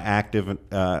can buy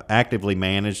actively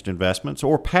managed investments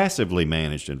or passively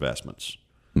managed investments.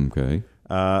 Okay.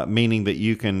 Meaning that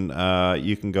you can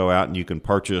go out and you can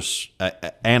purchase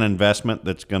an investment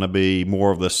that's going to be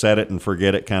more of the set it and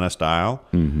forget it kind of style,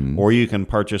 or you can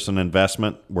purchase an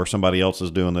investment where somebody else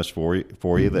is doing this for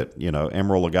you. That, you know,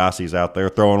 Emeril Lagasse's out there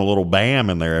throwing a little bam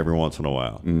in there every once in a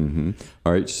while.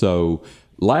 All right. So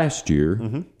last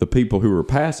year, the people who were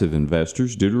passive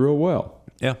investors did real well.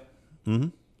 Yeah.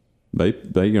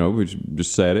 They you know,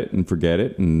 just set it and forget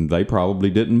it, and they probably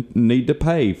didn't need to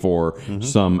pay for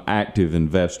some active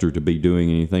investor to be doing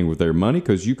anything with their money,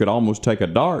 because you could almost take a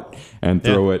dart and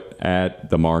throw it at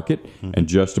the market, and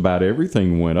just about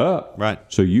everything went up. Right.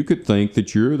 So you could think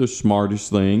that you're the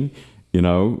smartest thing, you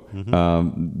know,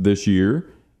 this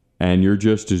year, and you're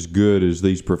just as good as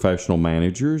these professional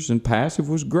managers, and passive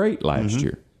was great last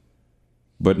year.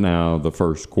 But now the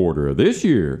first quarter of this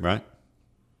year, right,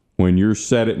 when you're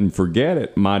set it and forget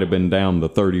it, might have been down to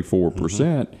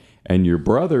 34%. And your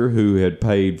brother, who had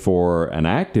paid for an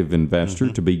active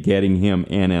investor to be getting him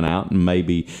in and out and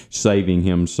maybe saving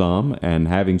him some and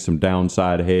having some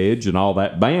downside hedge and all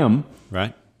that, bam,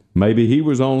 right, maybe he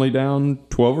was only down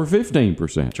 12 or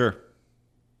 15%. Sure.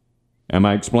 Am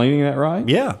I explaining that right?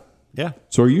 Yeah.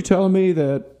 So are you telling me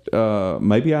that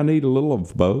maybe I need a little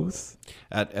of both?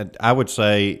 I would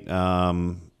say,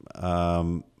 and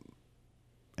I'm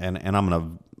going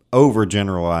to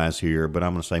overgeneralize here, but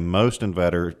I'm going to say most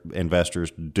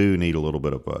investors do need a little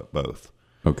bit of both.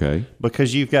 Okay.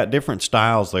 Because you've got different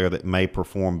styles there that may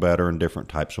perform better in different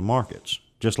types of markets.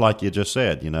 Just like you just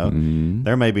said,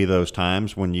 there may be those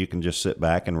times when you can just sit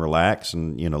back and relax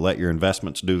and, let your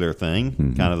investments do their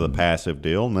thing, kind of the passive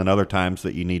deal. And then other times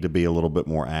that you need to be a little bit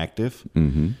more active,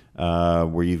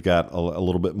 where you've got a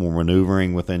little bit more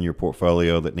maneuvering within your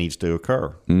portfolio that needs to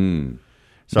occur.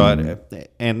 So,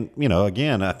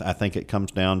 again, I think it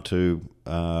comes down to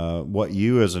what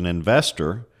you as an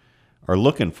investor are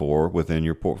looking for within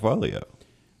your portfolio.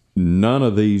 None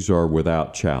of these are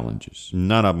without challenges.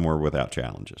 None of them are without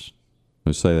challenges.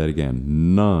 Let's say that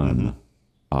again. None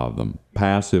of them,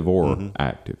 passive or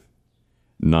active.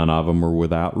 None of them are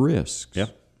without risks.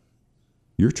 Yep.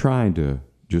 You're trying to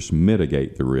just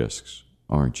mitigate the risks,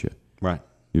 aren't you? Right.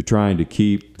 You're trying to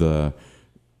keep the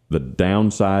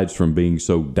downsides from being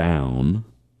so down.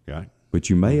 Right. But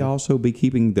you may also be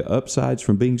keeping the upsides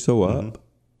from being so up.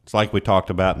 It's like we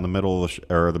talked about in the middle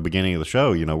of the beginning of the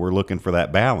show. We're looking for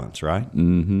that balance, right?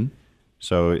 Mm-hmm.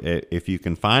 So if you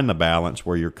can find the balance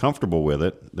where you're comfortable with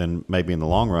it, then maybe in the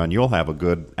long run you'll have a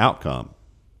good outcome.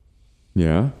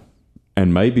 Yeah,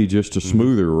 and maybe just a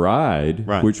smoother ride,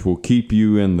 which will keep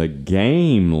you in the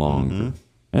game longer.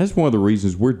 That's one of the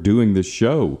reasons we're doing this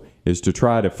show, is to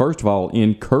try to, first of all,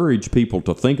 encourage people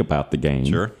to think about the game.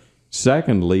 Sure.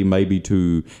 Secondly, maybe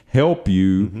to help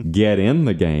you get in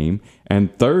the game.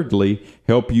 And thirdly,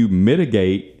 help you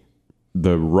mitigate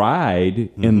the ride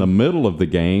in the middle of the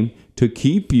game to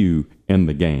keep you in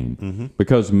the game.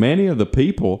 Because many of the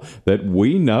people that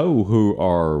we know who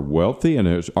are wealthy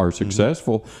and are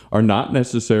successful are not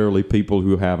necessarily people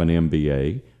who have an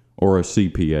MBA or a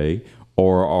CPA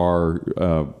or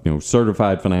are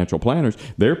certified financial planners.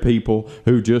 They're people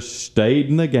who just stayed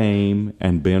in the game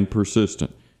and been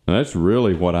persistent. And that's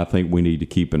really what I think we need to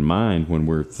keep in mind when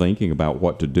we're thinking about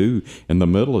what to do in the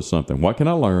middle of something. What can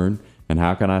I learn, and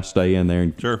how can I stay in there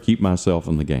and keep myself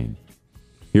in the game?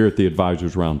 Here at the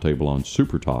Advisors Roundtable on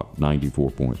Super Talk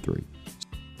 94.3.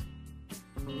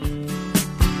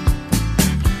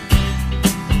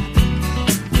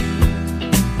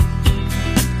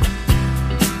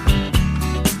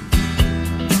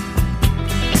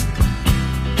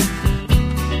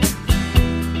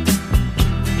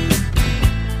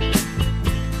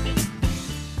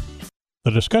 The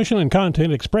discussion and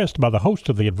content expressed by the host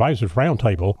of the Advisors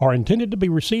Roundtable are intended to be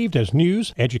received as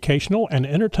news, educational, and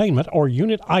entertainment or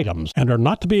unit items and are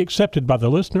not to be accepted by the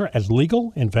listener as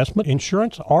legal, investment,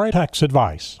 insurance, or tax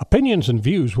advice. Opinions and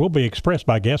views will be expressed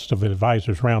by guests of the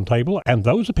Advisors Roundtable, and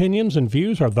those opinions and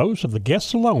views are those of the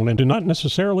guests alone and do not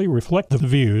necessarily reflect the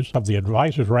views of the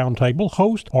Advisors Roundtable,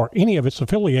 host, or any of its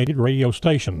affiliated radio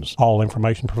stations. All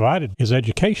information provided is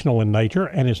educational in nature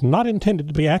and is not intended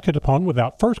to be acted upon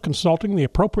without first consulting the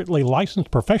appropriately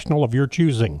licensed professional of your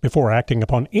choosing. Before acting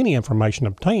upon any information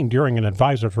obtained during an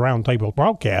Advisors Roundtable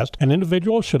broadcast, an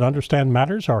individual should understand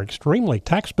matters are extremely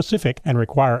tax-specific and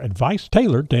require advice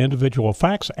tailored to individual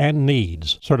facts and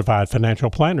needs. Certified financial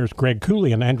planners Greg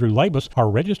Cooley and Andrew Labus are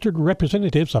registered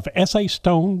representatives of S.A.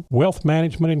 Stone Wealth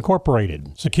Management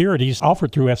Incorporated. Securities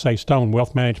offered through S.A. Stone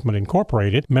Wealth Management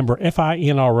Incorporated, member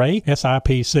FINRA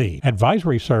SIPC.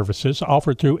 Advisory services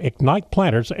offered through Ignite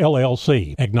Planners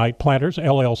LLC. Ignite Planners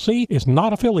LLC is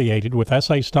not affiliated with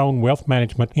S.A. Stone Wealth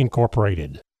Management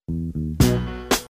Incorporated.